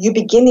did. You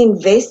begin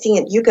investing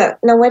it. You go,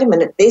 no, wait a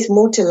minute, there's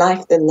more to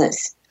life than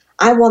this.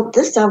 I want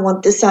this, I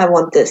want this, I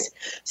want this.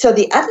 So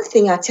the other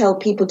thing I tell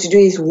people to do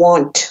is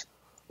want.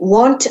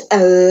 Want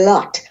a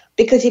lot.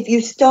 Because if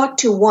you start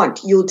to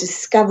want, you'll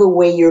discover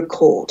where you're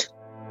called.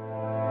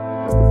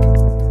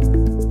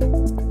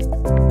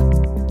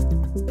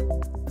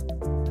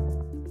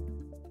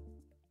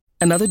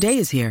 Another day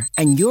is here,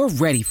 and you're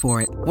ready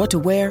for it. What to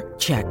wear?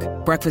 Check.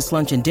 Breakfast,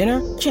 lunch, and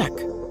dinner? Check.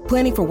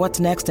 Planning for what's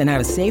next and how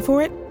to save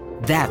for it?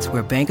 That's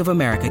where Bank of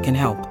America can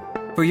help.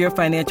 For your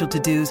financial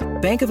to-dos,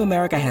 Bank of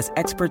America has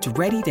experts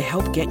ready to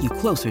help get you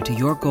closer to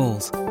your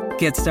goals.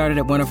 Get started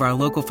at one of our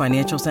local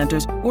financial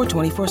centers or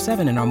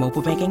 24/7 in our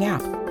mobile banking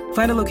app.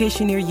 Find a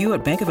location near you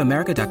at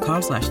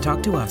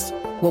bankofamerica.com/talktous.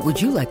 What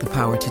would you like the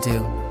power to do?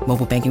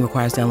 Mobile banking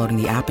requires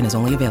downloading the app and is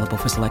only available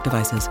for select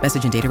devices.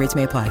 Message and data rates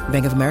may apply.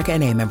 Bank of America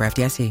NA, member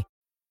FDIC.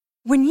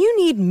 When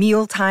you need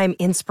mealtime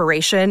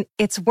inspiration,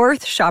 it's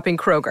worth shopping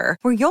Kroger,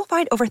 where you'll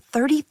find over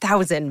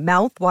 30,000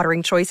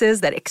 mouth-watering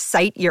choices that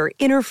excite your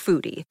inner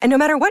foodie. And no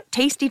matter what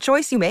tasty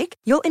choice you make,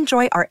 you'll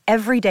enjoy our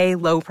everyday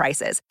low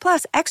prices,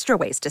 plus extra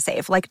ways to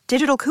save, like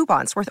digital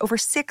coupons worth over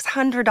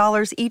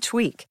 $600 each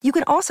week. You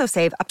can also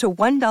save up to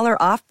 $1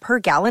 off per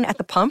gallon at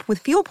the pump with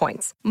fuel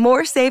points.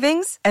 More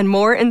savings and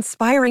more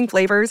inspiring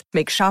flavors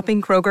make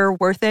shopping Kroger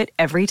worth it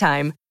every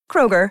time.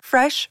 Kroger,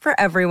 fresh for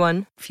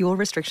everyone. Fuel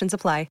restrictions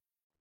apply.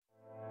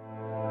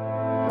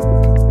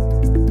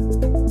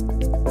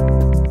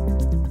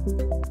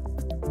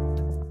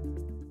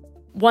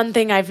 One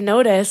thing I've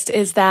noticed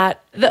is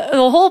that the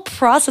whole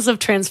process of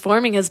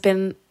transforming has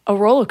been a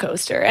roller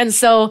coaster. And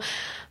so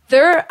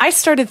I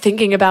started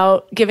thinking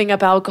about giving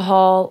up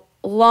alcohol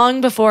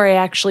long before I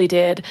actually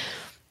did.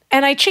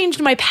 And I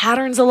changed my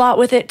patterns a lot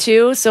with it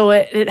too. So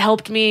it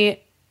helped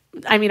me.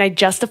 I mean, I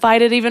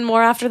justified it even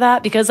more after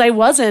that because I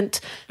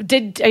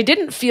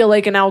didn't feel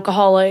like an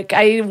alcoholic.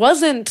 I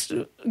wasn't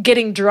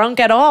getting drunk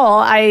at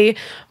all.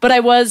 But I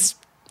was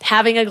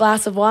having a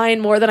glass of wine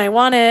more than I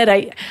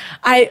wanted.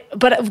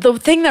 But the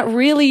thing that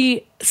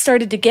really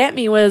started to get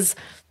me was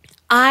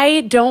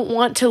I don't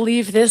want to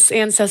leave this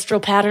ancestral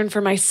pattern for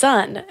my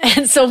son.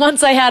 And so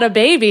once I had a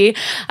baby,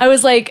 I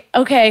was like,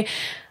 okay,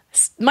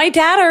 my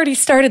dad already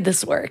started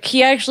this work.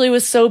 He actually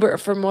was sober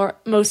for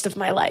most of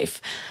my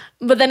life.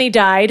 But then he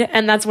died,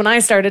 and that's when I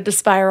started to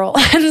spiral.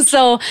 And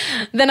so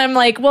then I'm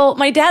like, well,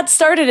 my dad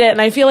started it,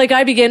 and I feel like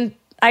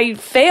I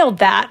failed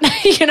that.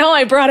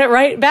 I brought it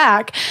right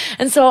back.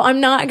 And so I'm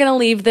not going to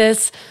leave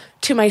this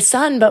to my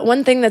son. But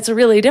one thing that's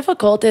really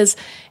difficult is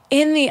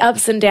in the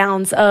ups and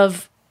downs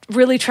of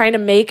really trying to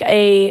make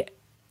a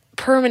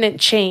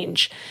permanent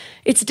change,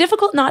 it's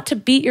difficult not to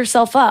beat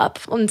yourself up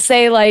and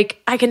say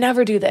like, I can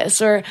never do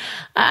this, or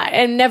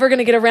I'm never going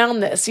to get around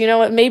this.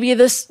 Maybe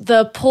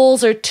the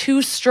pulls are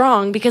too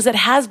strong because it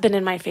has been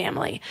in my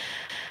family.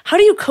 How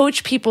do you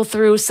coach people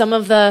through some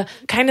of the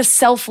kind of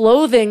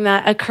self-loathing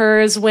that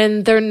occurs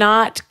when they're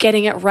not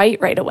getting it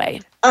right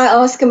away? I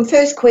ask them,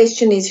 first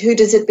question is, who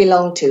does it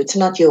belong to? It's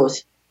not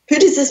yours. Who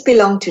does this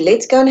belong to?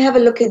 Let's go and have a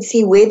look and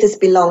see where this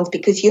belongs,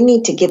 because you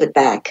need to give it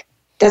back.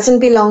 Doesn't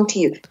belong to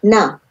you.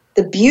 Now,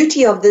 the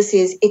beauty of this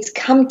is it's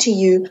come to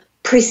you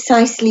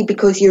precisely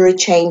because you're a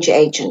change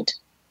agent.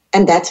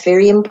 And that's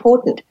very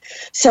important.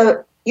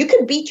 So you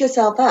can beat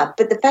yourself up,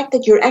 but the fact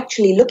that you're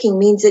actually looking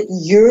means that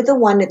you're the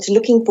one that's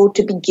looking for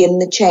to begin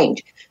the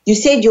change. You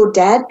said your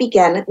dad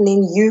began it and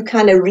then you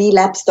kind of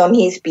relapsed on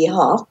his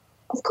behalf.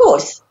 Of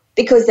course,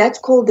 because that's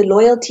called the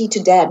loyalty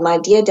to dad. My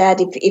dear dad,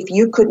 if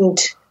you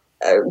couldn't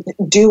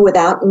do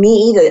without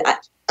me either,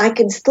 I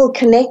can still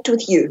connect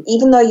with you.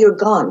 Even though you're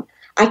gone,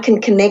 I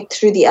can connect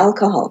through the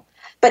alcohol.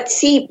 But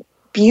see,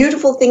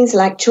 beautiful things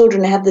like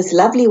children have this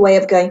lovely way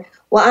of going,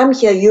 well, I'm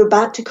here, you're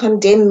about to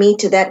condemn me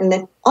to that. And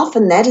then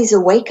often that is a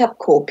wake-up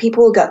call.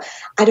 People will go,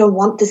 I don't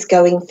want this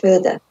going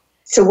further.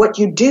 So what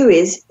you do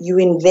is you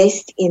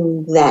invest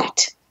in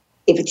that.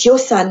 If it's your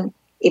son,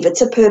 if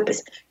it's a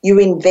purpose, you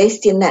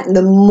invest in that. And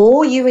the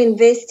more you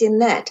invest in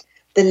that,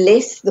 the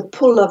less the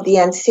pull of the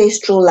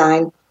ancestral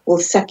line will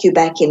suck you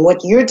back in.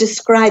 What you're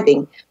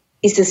describing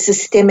is a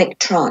systemic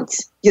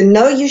trance. You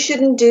know you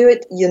shouldn't do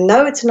it. You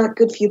know it's not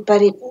good for you,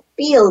 but it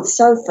feels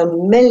so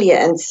familiar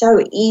and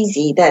so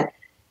easy that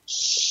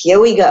here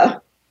we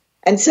go.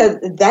 And so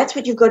that's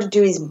what you've got to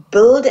do, is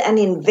build and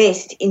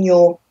invest in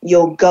your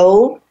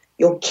goal,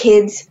 your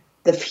kids,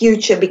 the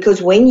future,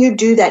 because when you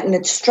do that and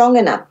it's strong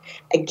enough,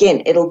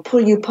 again, it'll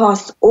pull you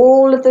past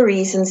all of the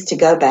reasons to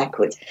go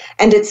backwards.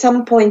 And at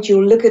some point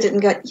you'll look at it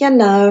and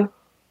go,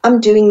 I'm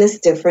doing this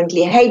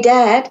differently. Hey,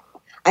 Dad,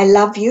 I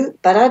love you,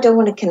 but I don't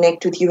want to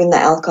connect with you in the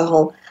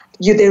alcohol.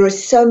 There are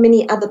so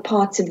many other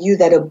parts of you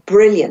that are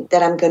brilliant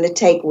that I'm going to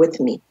take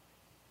with me.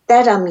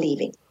 That I'm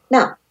leaving.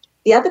 Now,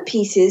 the other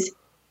piece is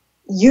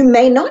you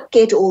may not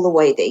get all the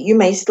way there. You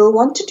may still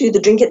want to do the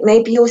drink. It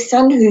may be your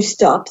son who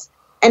stops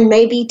and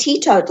maybe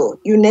teetotal.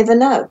 You never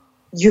know.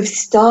 You've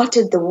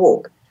started the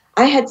walk.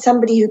 I had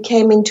somebody who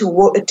came in to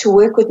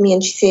work with me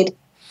and she said,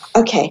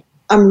 okay,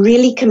 I'm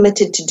really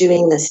committed to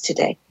doing this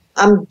today.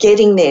 I'm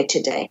getting there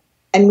today.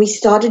 And we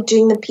started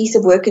doing the piece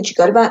of work and she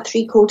got about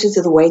 3/4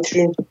 of the way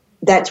through.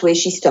 That's where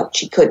she stopped.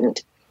 She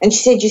couldn't. And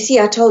she said, you see,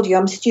 I told you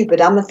I'm stupid.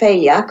 I'm a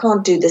failure. I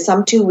can't do this.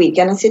 I'm too weak.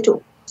 And I said,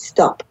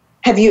 stop.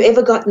 Have you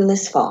ever gotten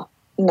this far?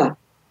 No.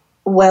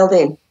 Well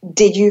then,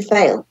 did you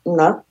fail?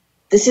 No.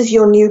 This is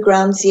your new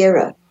ground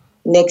zero.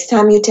 Next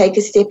time you take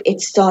a step, it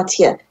starts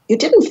here. You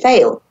didn't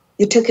fail.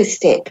 You took a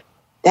step.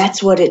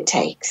 That's what it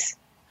takes.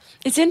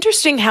 It's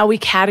interesting how we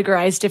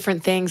categorize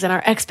different things and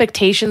our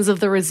expectations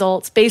of the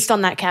results based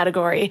on that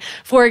category.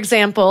 For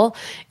example,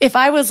 if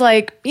I was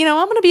like,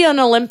 I'm going to be an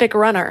Olympic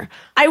runner,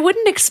 I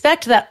wouldn't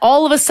expect that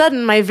all of a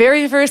sudden, my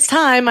very first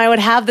time, I would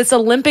have this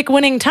Olympic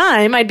winning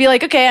time. I'd be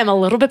like, okay, I'm a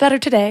little bit better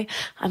today.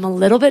 I'm a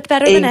little bit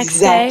better the next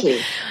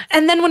day.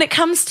 And then when it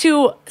comes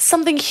to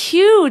something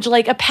huge,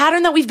 like a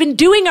pattern that we've been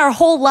doing our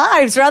whole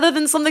lives rather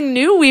than something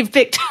new we've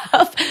picked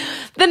up,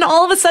 then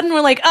all of a sudden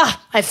we're like,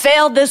 I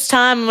failed this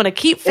time. I'm going to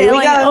keep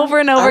failing over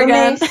and over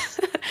again.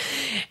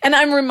 And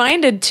I'm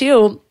reminded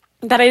too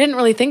that I didn't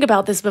really think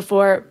about this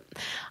before.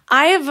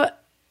 I've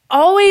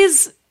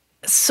always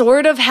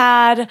sort of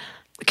had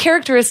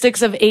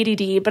characteristics of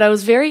ADD, but I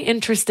was very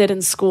interested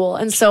in school.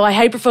 And so I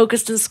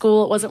hyper-focused in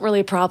school. It wasn't really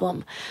a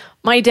problem.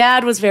 My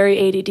dad was very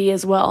ADD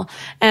as well.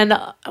 And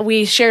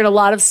we shared a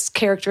lot of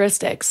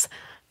characteristics.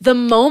 The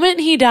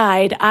moment he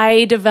died,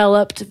 I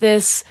developed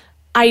this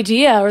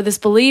idea or this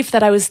belief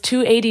that I was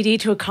too ADD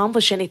to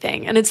accomplish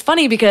anything. And it's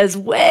funny because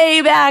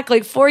way back,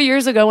 like 4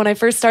 years ago when I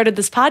first started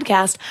this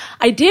podcast,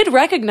 I did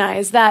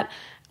recognize that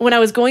when I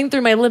was going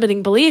through my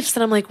limiting beliefs,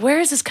 and I'm like, where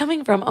is this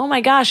coming from? Oh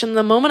my gosh. And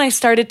the moment I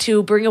started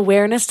to bring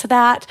awareness to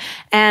that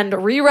and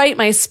rewrite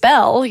my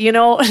spell,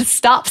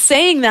 stop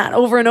saying that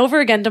over and over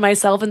again to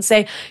myself and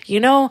say,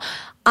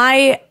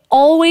 I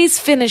always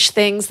finish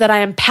things that I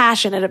am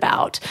passionate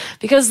about,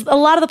 because a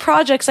lot of the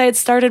projects I had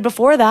started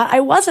before that,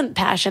 I wasn't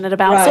passionate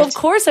about. Right. So of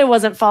course I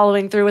wasn't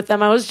following through with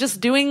them. I was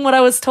just doing what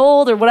I was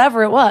told or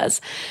whatever it was.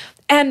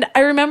 And I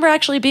remember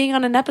actually being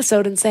on an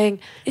episode and saying,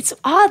 it's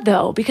odd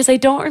though, because I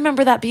don't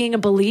remember that being a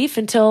belief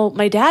until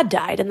my dad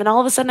died. And then all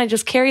of a sudden I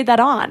just carried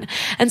that on.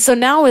 And so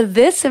now with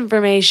this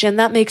information,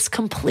 that makes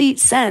complete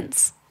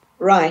sense.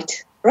 Right.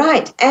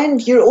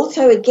 And you're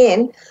also,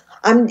 again,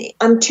 I'm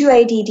too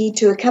ADD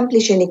to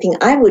accomplish anything.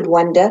 I would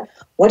wonder,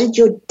 what did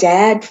your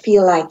dad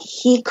feel like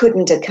he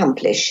couldn't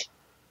accomplish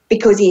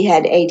because he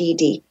had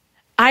ADD?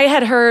 I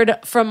had heard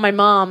from my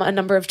mom a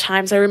number of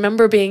times. I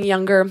remember being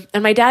younger,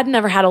 and my dad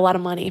never had a lot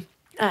of money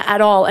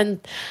at all.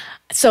 And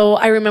so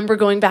I remember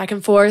going back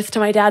and forth to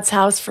my dad's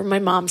house from my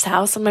mom's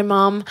house. And my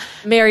mom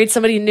married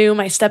somebody new.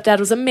 My stepdad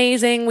was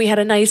amazing. We had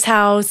a nice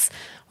house.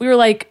 We were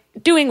like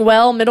doing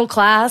well, middle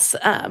class,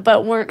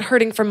 but weren't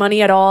hurting for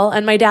money at all.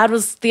 And my dad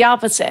was the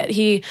opposite.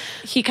 He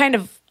kind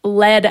of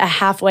led a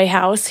halfway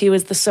house. He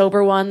was the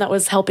sober one that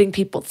was helping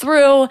people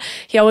through.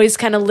 He always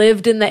kind of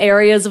lived in the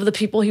areas of the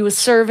people he was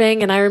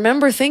serving. And I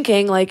remember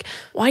thinking, like,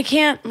 why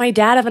can't my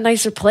dad have a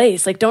nicer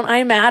place? Like, don't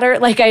I matter?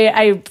 Like,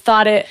 I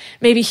thought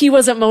maybe he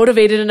wasn't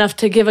motivated enough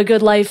to give a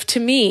good life to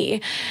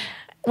me,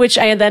 which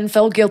I then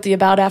felt guilty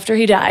about after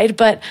he died.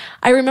 But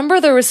I remember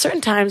there were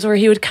certain times where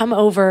he would come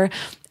over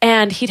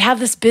and he'd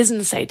have this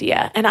business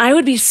idea, and I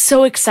would be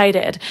so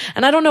excited.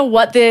 And I don't know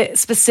what the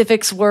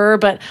specifics were,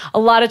 but a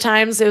lot of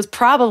times it was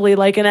probably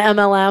like an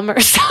MLM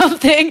or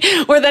something,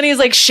 where then he's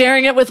like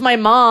sharing it with my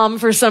mom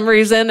for some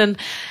reason. And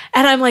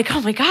I'm like, oh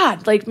my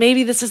God, like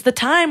maybe this is the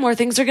time where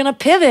things are going to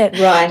pivot.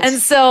 Right.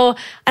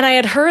 And I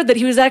had heard that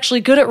he was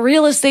actually good at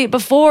real estate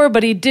before,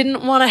 but he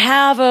didn't want to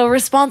have a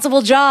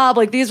responsible job.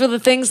 Like these were the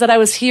things that I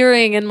was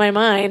hearing in my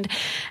mind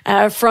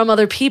from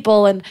other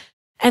people.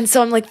 And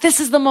so I'm like, this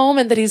is the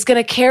moment that he's going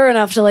to care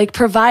enough to like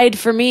provide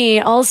for me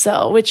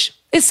also, which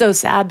is so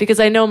sad because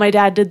I know my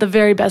dad did the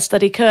very best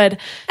that he could.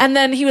 And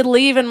then he would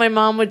leave and my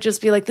mom would just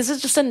be like, this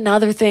is just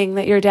another thing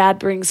that your dad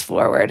brings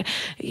forward.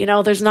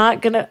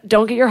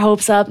 Don't get your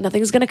hopes up.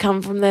 Nothing's going to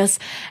come from this.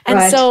 And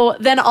right. So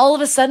then all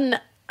of a sudden,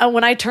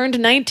 when I turned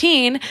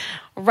 19,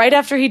 right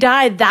after he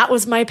died, that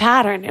was my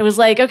pattern. It was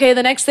like, okay,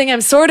 the next thing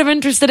I'm sort of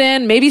interested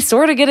in, maybe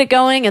sort of get it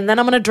going, and then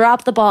I'm going to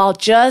drop the ball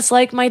just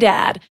like my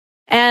dad.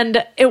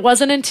 And it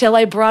wasn't until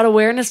I brought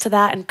awareness to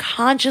that and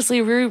consciously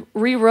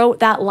rewrote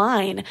that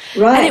line.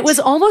 Right. And it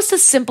was almost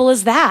as simple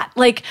as that.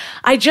 Like,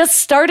 I just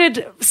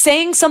started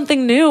saying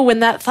something new when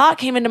that thought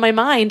came into my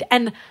mind.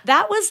 And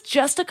that was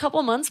just a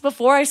couple months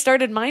before I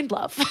started Mind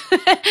Love.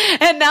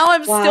 And now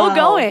I'm still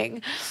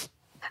going.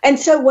 And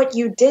so what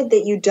you did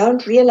that you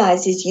don't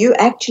realize is you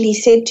actually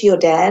said to your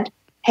dad,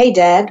 hey,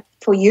 Dad,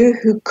 for you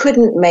who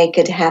couldn't make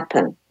it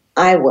happen,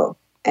 I will.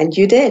 And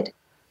you did.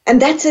 And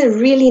that's a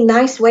really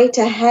nice way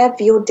to have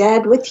your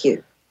dad with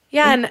you.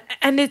 Yeah,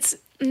 and it's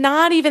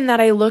not even that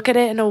I look at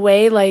it in a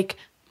way like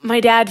my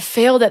dad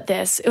failed at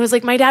this. It was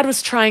like my dad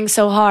was trying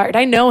so hard.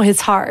 I know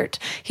his heart.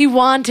 He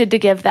wanted to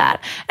give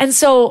that. And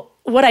so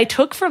what I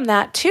took from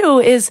that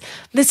too is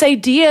this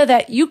idea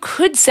that you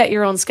could set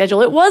your own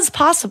schedule. It was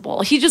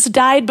possible. He just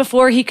died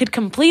before he could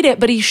complete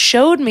it, but he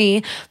showed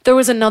me there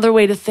was another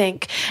way to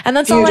think. And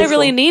that's Beautiful. All I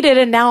really needed.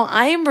 And now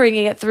I'm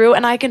bringing it through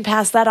and I can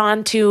pass that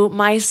on to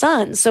my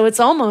son. So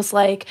it's almost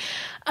like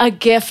a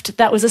gift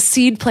that was a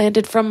seed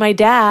planted from my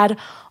dad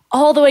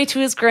all the way to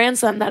his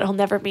grandson that he'll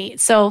never meet.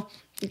 So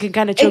you can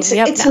kind of choke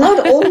me up It's now.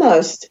 not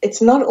almost.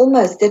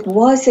 It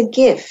was a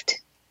gift.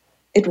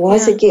 It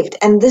was a gift.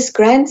 And this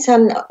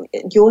grandson,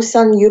 your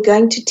son, you're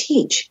going to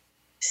teach.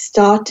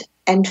 Start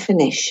and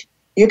finish.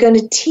 You're going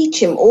to teach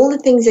him all the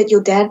things that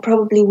your dad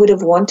probably would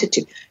have wanted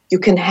to. You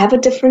can have a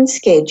different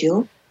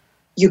schedule.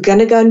 You're going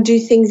to go and do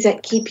things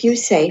that keep you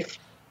safe.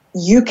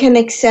 You can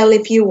excel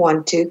if you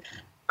want to.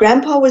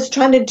 Grandpa was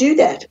trying to do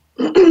that.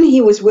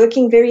 He was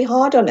working very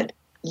hard on it.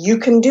 You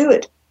can do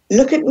it.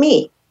 Look at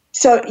me.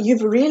 So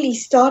you've really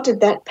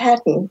started that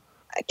pattern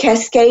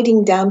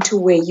cascading down to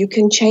where you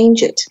can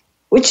change it,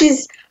 which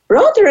is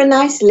rather a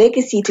nice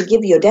legacy to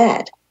give your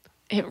dad.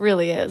 It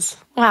really is.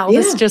 Wow,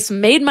 This just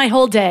made my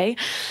whole day.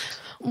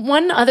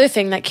 One other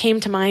thing that came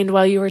to mind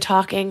while you were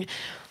talking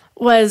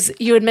was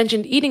you had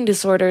mentioned eating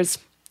disorders,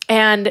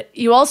 and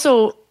you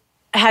also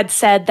had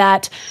said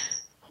that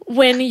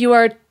when you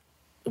are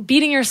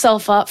beating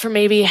yourself up for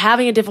maybe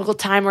having a difficult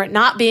time or it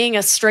not being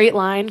a straight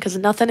line, because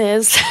nothing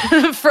is,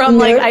 from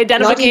like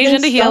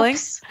identification to healing.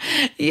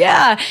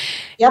 Yeah.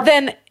 Yep.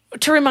 Then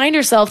to remind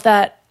yourself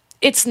that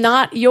it's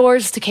not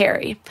yours to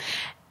carry.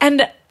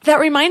 And that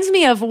reminds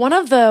me of one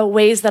of the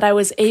ways that I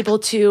was able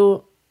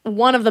to,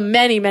 one of the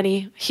many,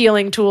 many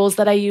healing tools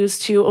that I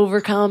used to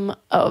overcome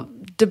a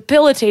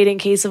debilitating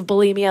case of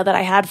bulimia that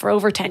I had for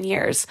over 10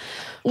 years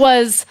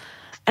was,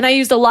 and I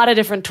used a lot of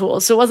different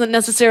tools, so it wasn't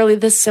necessarily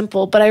this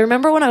simple, but I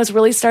remember when I was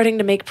really starting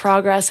to make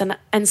progress,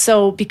 and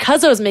so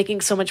because I was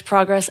making so much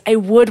progress, I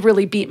would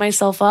really beat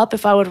myself up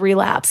if I would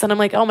relapse. And I'm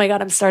like, oh my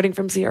God, I'm starting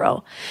from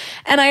zero.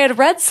 And I had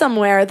read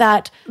somewhere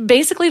that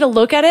basically to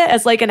look at it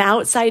as like an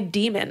outside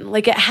demon,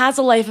 like it has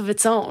a life of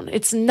its own.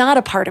 It's not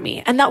a part of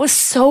me. And that was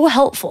so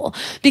helpful,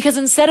 because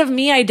instead of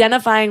me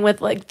identifying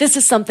with like, this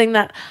is something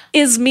that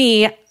is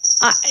me,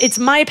 it's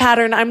my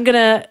pattern,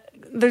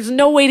 there's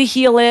no way to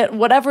heal it,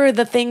 whatever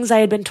the things I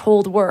had been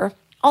told were.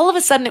 All of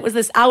a sudden, it was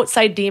this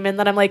outside demon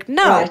that I'm like,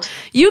 no,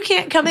 you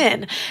can't come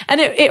in.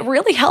 And it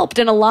really helped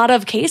in a lot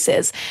of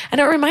cases.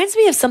 And it reminds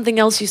me of something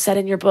else you said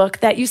in your book,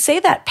 that you say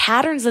that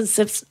patterns and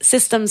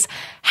systems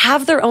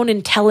have their own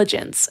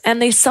intelligence,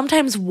 and they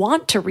sometimes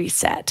want to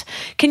reset.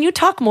 Can you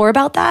talk more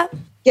about that?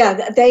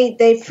 Yeah,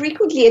 they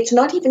frequently, it's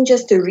not even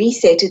just a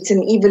reset, it's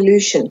an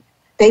evolution.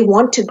 They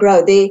want to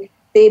grow.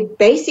 Their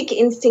basic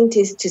instinct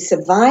is to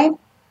survive.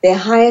 Their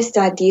highest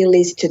ideal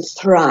is to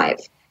thrive.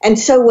 And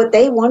so what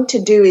they want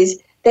to do is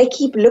they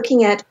keep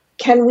looking at,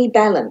 can we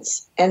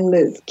balance and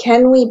move?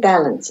 Can we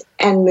balance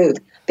and move?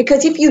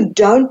 Because if you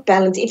don't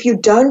balance, if you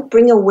don't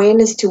bring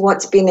awareness to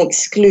what's been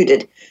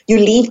excluded, you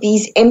leave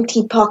these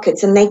empty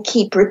pockets and they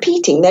keep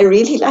repeating. They're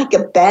really like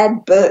a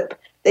bad burp.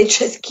 They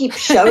just keep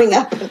showing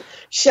up and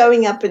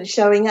showing up and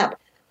showing up.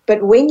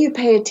 But when you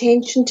pay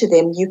attention to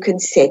them, you can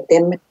set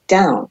them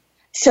down.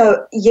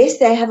 So, yes,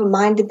 they have a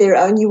mind of their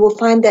own. You will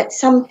find that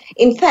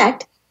in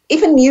fact,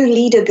 if a new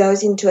leader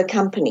goes into a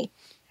company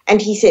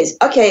and he says,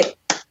 okay,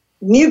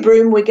 new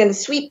broom, we're going to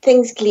sweep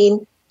things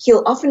clean,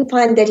 he'll often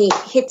find that he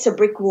hits a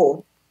brick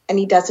wall and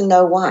he doesn't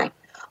know why.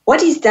 What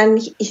he's done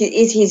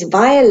is he's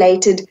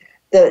violated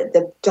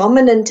the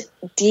dominant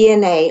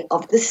DNA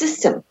of the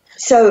system.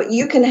 So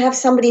you can have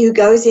somebody who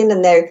goes in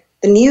and they're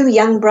the new,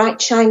 young,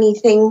 bright, shiny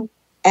thing,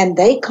 and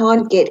they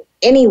can't get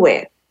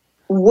anywhere.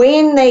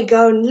 When they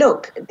go and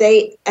look,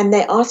 they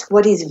ask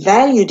what is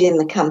valued in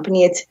the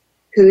company. It's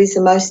who is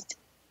the most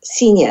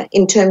senior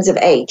in terms of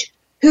age.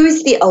 Who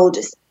is the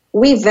oldest?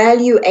 We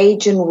value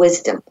age and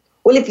wisdom.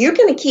 Well, if you're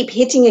going to keep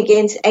hitting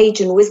against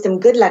age and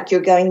wisdom, good luck,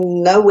 you're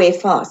going nowhere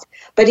fast.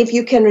 But if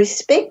you can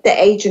respect the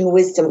age and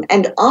wisdom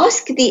and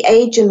ask the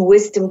age and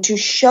wisdom to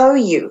show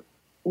you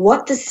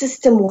what the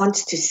system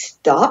wants to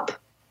stop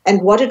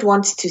and what it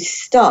wants to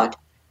start,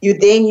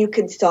 you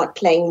can start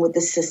playing with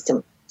the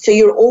system. So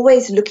you're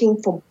always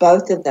looking for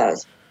both of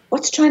those.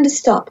 What's trying to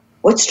stop?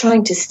 What's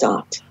trying to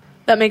start?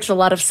 That makes a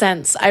lot of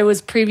sense. I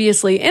was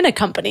previously in a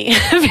company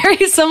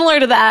very similar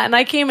to that. And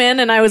I came in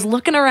and I was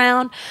looking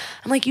around.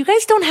 I'm like, you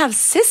guys don't have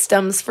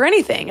systems for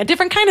anything, a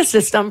different kind of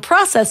system,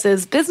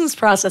 processes, business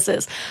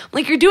processes.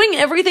 Like, you're doing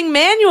everything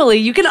manually.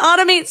 You can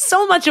automate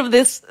so much of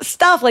this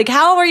stuff. Like,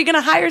 how are you going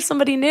to hire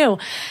somebody new?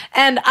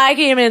 And I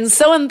came in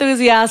so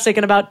enthusiastic,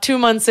 and about 2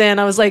 months in,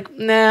 I was like,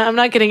 nah, I'm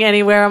not getting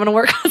anywhere. I'm going to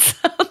work on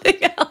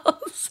something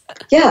else.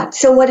 Yeah,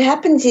 so what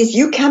happens is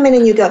you come in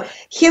and you go,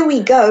 here we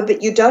go,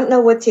 but you don't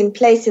know what's in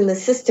place in the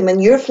system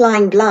and you're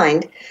flying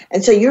blind,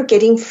 and so you're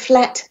getting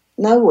flat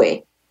nowhere.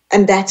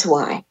 And that's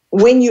why.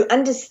 When you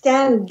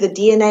understand the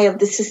DNA of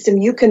the system,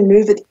 you can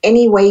move it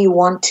any way you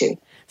want to.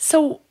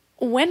 So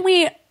when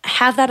we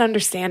have that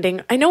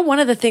understanding, I know one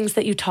of the things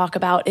that you talk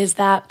about is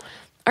that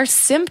our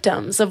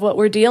symptoms of what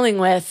we're dealing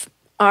with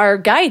are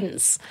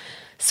guidance.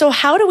 So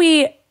how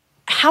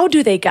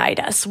do they guide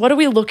us? What are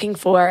we looking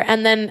for?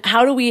 And then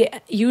how do we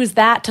use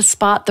that to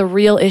spot the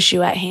real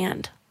issue at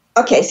hand?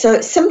 Okay, so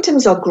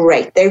symptoms are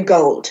great. They're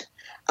gold.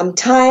 I'm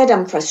tired,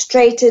 I'm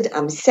frustrated,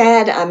 I'm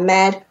sad, I'm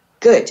mad.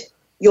 Good.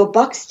 Your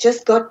box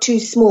just got too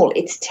small.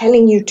 It's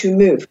telling you to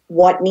move.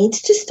 What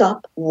needs to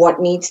stop?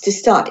 What needs to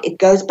start? It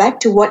goes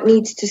back to what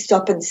needs to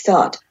stop and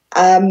start.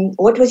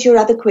 What was your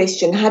other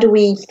question? How do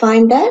we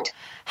find that?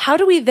 How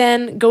do we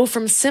then go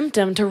from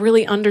symptom to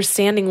really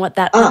understanding what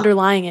that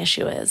underlying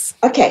issue is?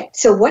 Okay,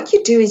 so what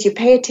you do is you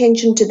pay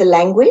attention to the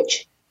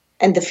language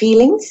and the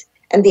feelings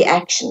and the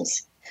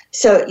actions.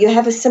 So you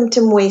have a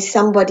symptom where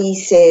somebody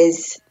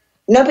says,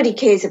 nobody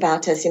cares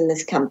about us in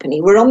this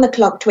company. We're on the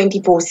clock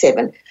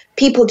 24/7.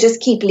 People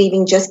just keep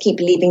leaving, just keep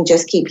leaving,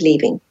 just keep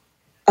leaving.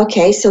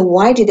 Okay, so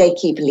why do they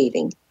keep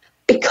leaving?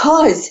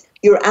 Because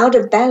you're out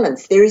of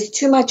balance. There is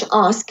too much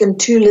ask and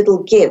too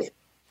little give.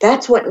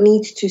 That's what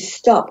needs to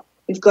stop.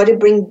 We've got to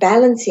bring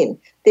balance in.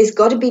 There's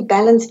got to be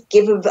balanced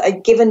give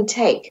and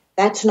take.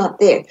 That's not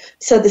there.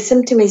 So the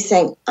symptom is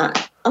saying,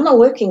 I'm not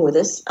working with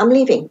this. I'm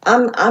leaving.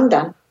 I'm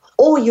done.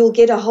 Or you'll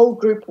get a whole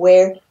group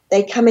where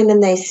they come in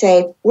and they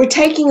say, we're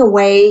taking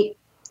away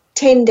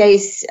 10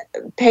 days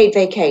paid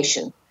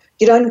vacation.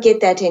 You don't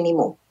get that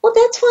anymore. Well,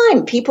 that's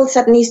fine. People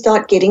suddenly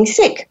start getting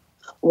sick.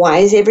 Why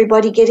is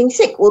everybody getting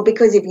sick? Well,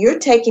 because if you're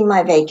taking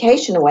my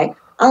vacation away,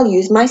 I'll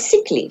use my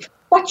sick leave.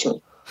 Watch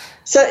me.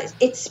 So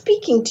it's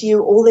speaking to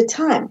you all the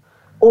time.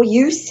 Or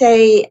you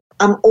say,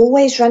 I'm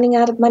always running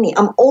out of money.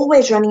 I'm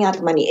always running out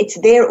of money. It's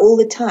there all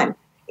the time.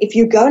 If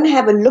you go and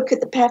have a look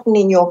at the pattern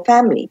in your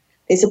family,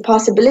 there's a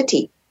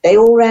possibility they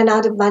all ran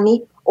out of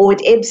money, or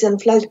it ebbs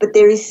and flows, but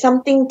there is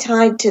something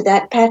tied to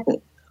that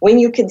pattern. When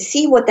you can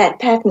see what that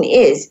pattern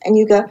is and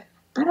you go,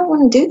 I don't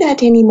want to do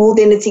that anymore,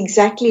 then it's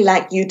exactly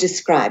like you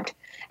described.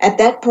 At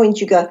that point,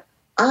 you go,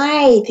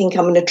 I think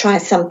I'm going to try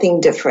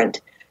something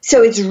different.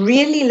 So it's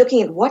really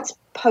looking at what's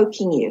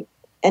poking you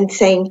and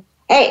saying,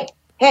 hey,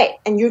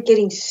 and you're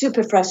getting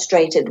super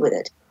frustrated with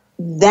it.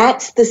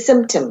 That's the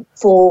symptom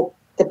for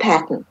the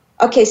pattern.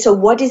 Okay, so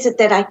what is it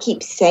that I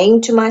keep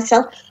saying to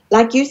myself?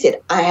 Like you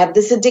said, I have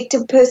this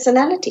addictive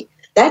personality.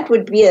 That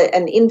would be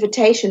an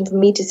invitation for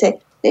me to say,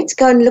 let's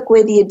go and look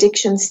where the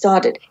addiction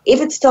started. If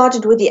it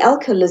started with the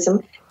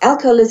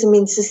alcoholism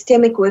in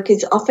systemic work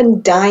is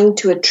often dying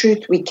to a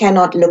truth we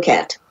cannot look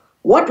at.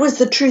 What was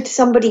the truth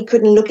somebody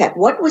couldn't look at?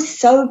 What was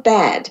so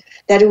bad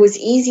that it was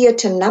easier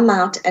to numb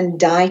out and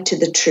die to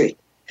the truth?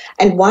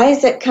 And why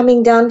is that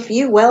coming down for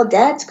you? Well,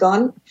 Dad's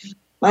gone.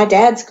 My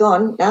dad's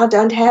gone. Now I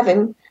don't have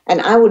him.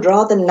 And I would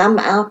rather numb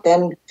out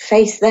than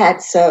face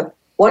that. So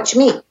watch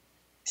me.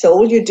 So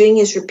all you're doing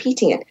is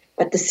repeating it.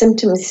 But the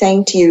symptom is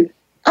saying to you,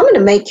 I'm going to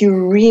make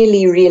you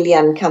really, really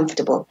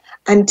uncomfortable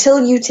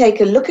until you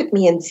take a look at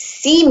me and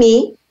see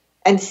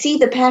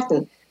the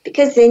pattern,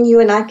 because then you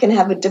and I can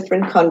have a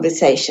different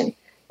conversation.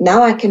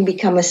 Now I can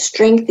become a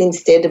strength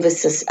instead of a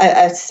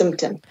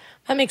symptom.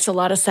 That makes a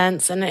lot of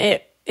sense. And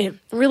it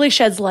really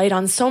sheds light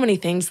on so many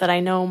things that I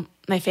know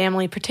my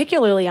family,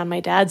 particularly on my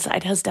dad's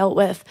side, has dealt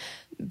with,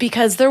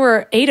 because there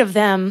were 8 of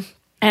them.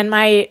 And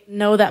I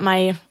know that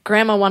my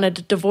grandma wanted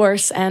a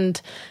divorce.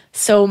 And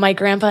so my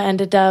grandpa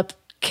ended up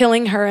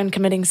killing her and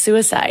committing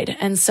suicide.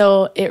 And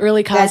so it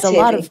really caused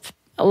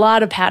a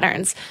lot of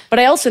patterns. But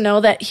I also know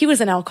that he was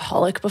an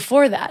alcoholic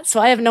before that. So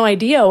I have no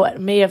idea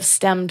what may have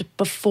stemmed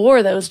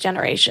before those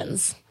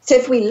generations. So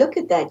if we look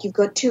at that, you've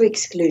got 2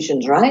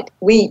 exclusions, right?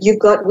 We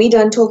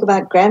don't talk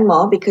about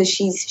grandma because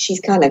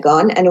she's kind of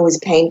gone and it was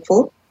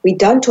painful. We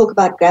don't talk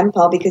about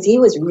grandpa because he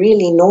was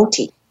really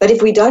naughty. But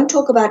if we don't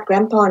talk about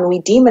grandpa and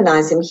we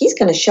demonize him, he's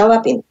going to show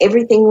up in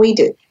everything we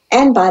do.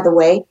 And by the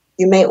way,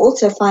 you may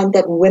also find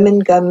that women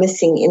go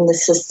missing in the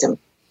system.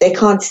 They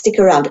can't stick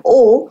around.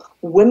 Or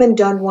women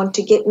don't want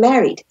to get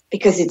married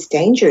because it's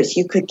dangerous.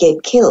 You could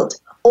get killed.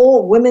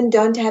 Or women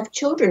don't have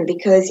children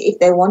because if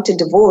they want a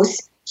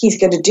divorce, he's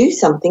going to do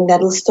something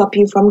that'll stop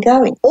you from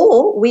going.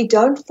 Or we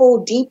don't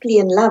fall deeply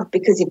in love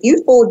because if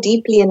you fall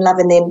deeply in love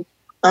and then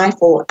I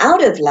fall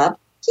out of love,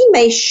 he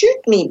may shoot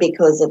me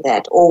because of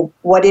that or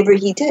whatever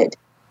he did.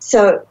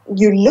 So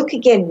you look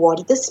again, what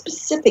are the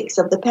specifics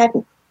of the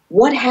pattern?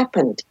 What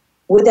happened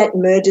with that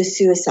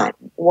murder-suicide?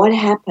 What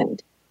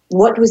happened?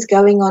 What was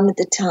going on at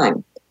the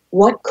time?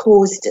 What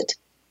caused it?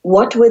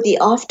 What were the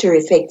after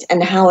effects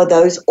and how are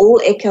those all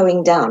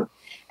echoing down?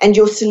 And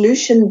your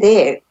solution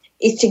there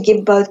is to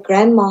give both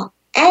grandma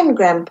and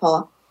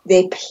grandpa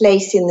their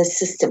place in the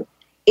system.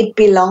 It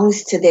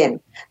belongs to them.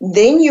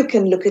 Then you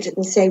can look at it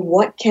and say,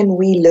 what can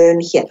we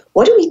learn here?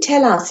 What do we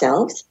tell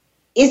ourselves?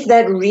 Is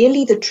that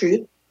really the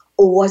truth?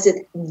 Or was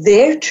it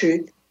their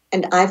truth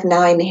and I've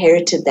now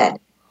inherited that?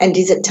 And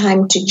is it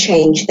time to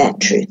change that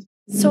truth?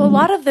 So a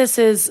lot of this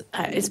is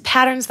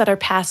patterns that are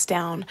passed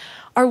down.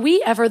 Are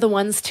we ever the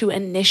ones to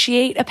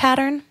initiate a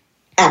pattern?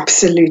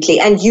 Absolutely.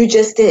 And you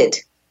just did.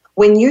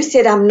 When you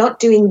said, I'm not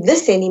doing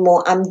this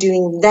anymore, I'm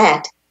doing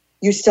that,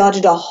 you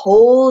started a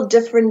whole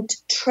different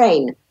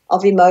train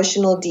of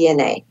emotional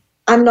DNA.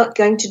 I'm not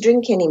going to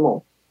drink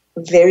anymore.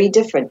 Very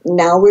different.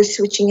 Now we're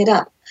switching it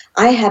up.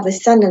 I have a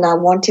son and I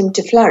want him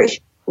to flourish.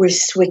 We're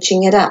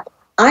switching it up.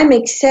 I'm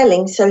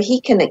excelling so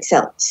he can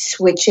excel.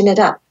 Switching it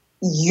up.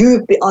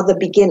 You are the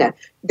beginner.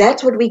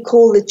 That's what we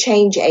call the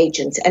change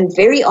agents. And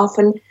very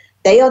often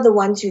they are the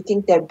ones who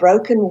think they're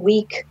broken,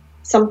 weak,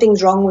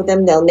 something's wrong with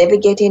them, they'll never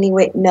get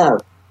anywhere. No,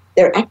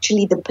 they're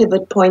actually the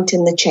pivot point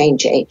in the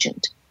change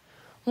agent.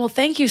 Well,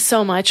 thank you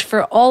so much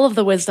for all of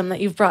the wisdom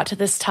that you've brought to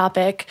this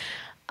topic.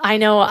 I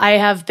know I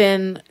have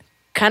been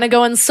kind of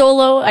going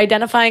solo,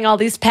 identifying all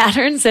these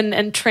patterns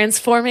and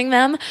transforming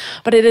them,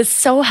 but it is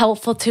so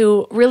helpful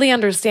to really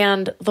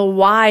understand the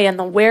why and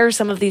the where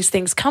some of these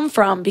things come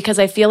from, because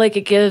I feel like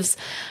it gives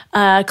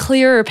a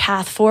clearer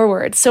path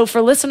forward. So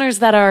for listeners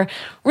that are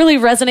really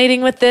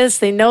resonating with this,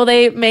 they know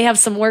they may have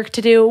some work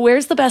to do,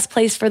 where's the best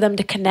place for them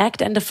to connect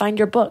and to find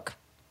your book?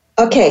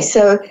 Okay,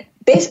 so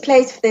best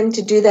place for them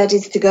to do that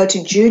is to go to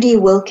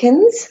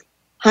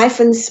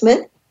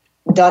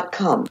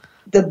judywilkins-smith.com.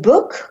 The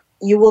book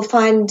you will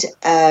find,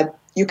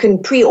 you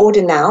can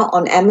pre-order now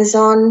on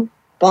Amazon,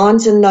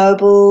 Barnes &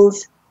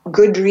 Nobles,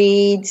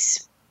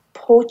 Goodreads,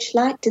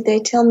 Porchlight. Did they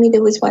tell me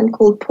there was one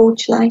called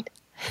Porchlight?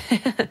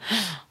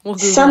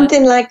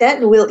 Something like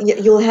that.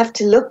 You'll have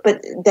to look,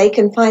 but they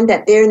can find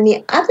that there. And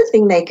the other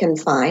thing they can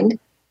find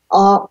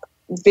are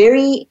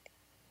very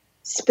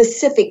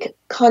specific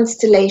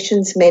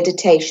constellations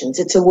meditations.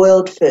 It's a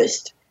world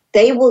first.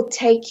 They will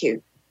take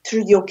you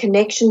through your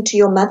connection to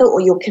your mother or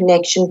your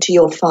connection to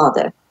your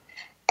father.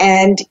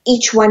 And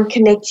each one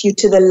connects you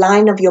to the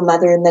line of your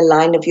mother and the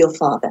line of your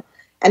father.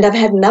 And I've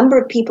had a number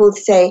of people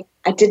say,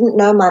 I didn't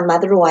know my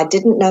mother or I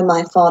didn't know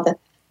my father,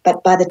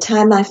 but by the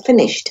time I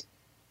finished,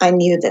 I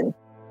knew them.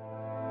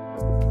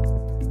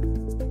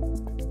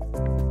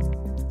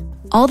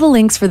 All the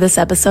links for this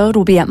episode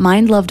will be at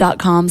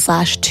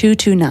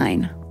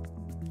mindlove.com/229.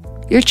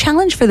 Your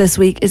challenge for this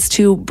week is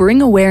to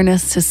bring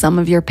awareness to some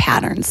of your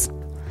patterns.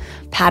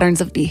 Patterns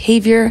of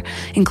behavior,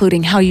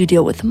 including how you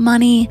deal with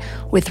money,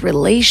 with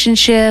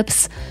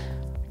relationships,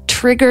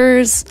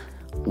 triggers,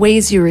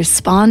 ways you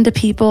respond to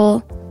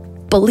people,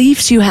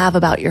 beliefs you have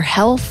about your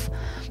health,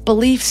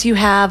 beliefs you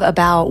have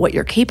about what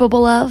you're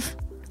capable of.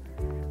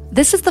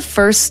 This is the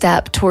first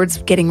step towards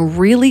getting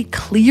really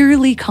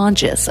clearly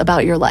conscious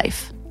about your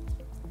life.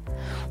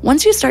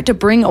 Once you start to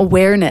bring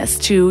awareness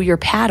to your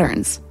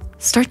patterns,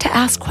 start to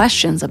ask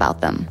questions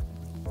about them.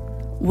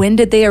 When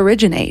did they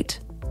originate?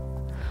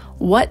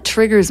 What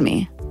triggers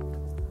me?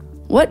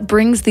 What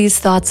brings these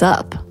thoughts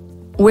up?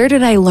 Where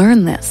did I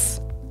learn this?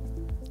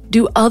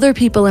 Do other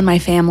people in my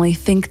family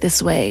think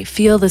this way,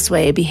 feel this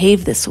way,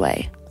 behave this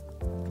way?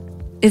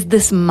 Is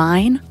this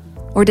mine,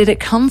 or did it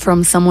come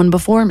from someone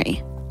before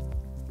me?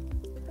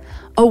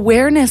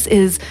 Awareness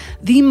is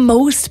the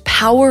most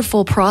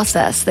powerful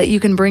process that you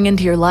can bring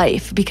into your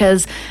life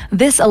because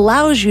this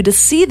allows you to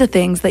see the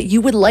things that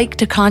you would like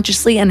to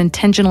consciously and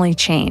intentionally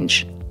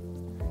change.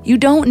 You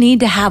don't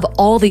need to have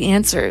all the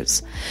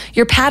answers.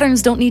 Your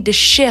patterns don't need to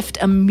shift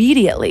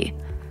immediately.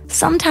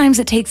 Sometimes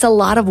it takes a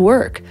lot of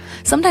work.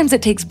 Sometimes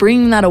it takes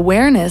bringing that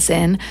awareness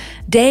in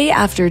day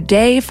after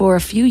day for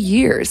a few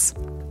years.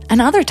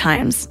 And other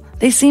times,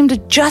 they seem to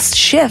just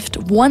shift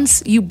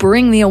once you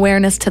bring the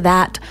awareness to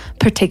that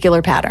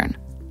particular pattern.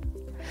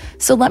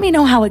 So let me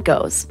know how it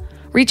goes.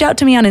 Reach out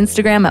to me on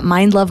Instagram at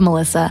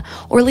mindlovemelissa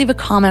or leave a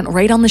comment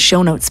right on the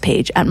show notes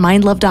page at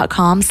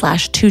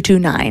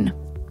mindlove.com/229.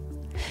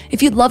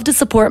 If you'd love to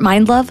support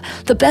MindLove,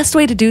 the best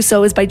way to do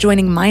so is by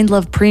joining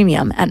MindLove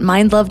Premium at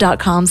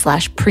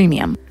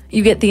mindlove.com/premium.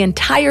 You get the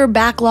entire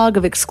backlog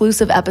of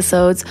exclusive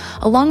episodes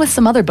along with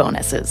some other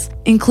bonuses,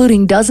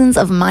 including dozens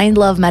of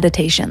MindLove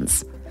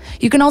meditations.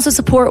 You can also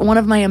support one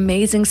of my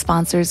amazing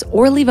sponsors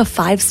or leave a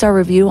 5-star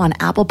review on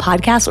Apple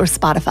Podcasts or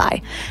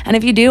Spotify. And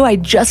if you do, I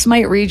just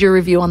might read your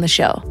review on the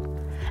show.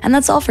 And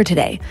that's all for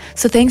today.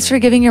 So thanks for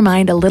giving your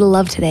mind a little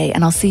love today,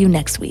 and I'll see you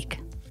next week.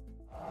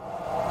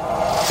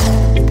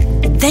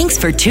 Thanks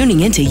for tuning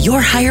into Your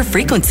Higher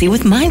Frequency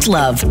with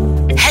MindLove.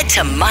 Head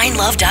to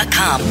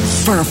mindlove.com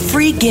for a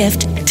free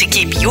gift to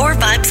keep your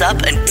vibes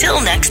up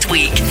until next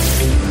week.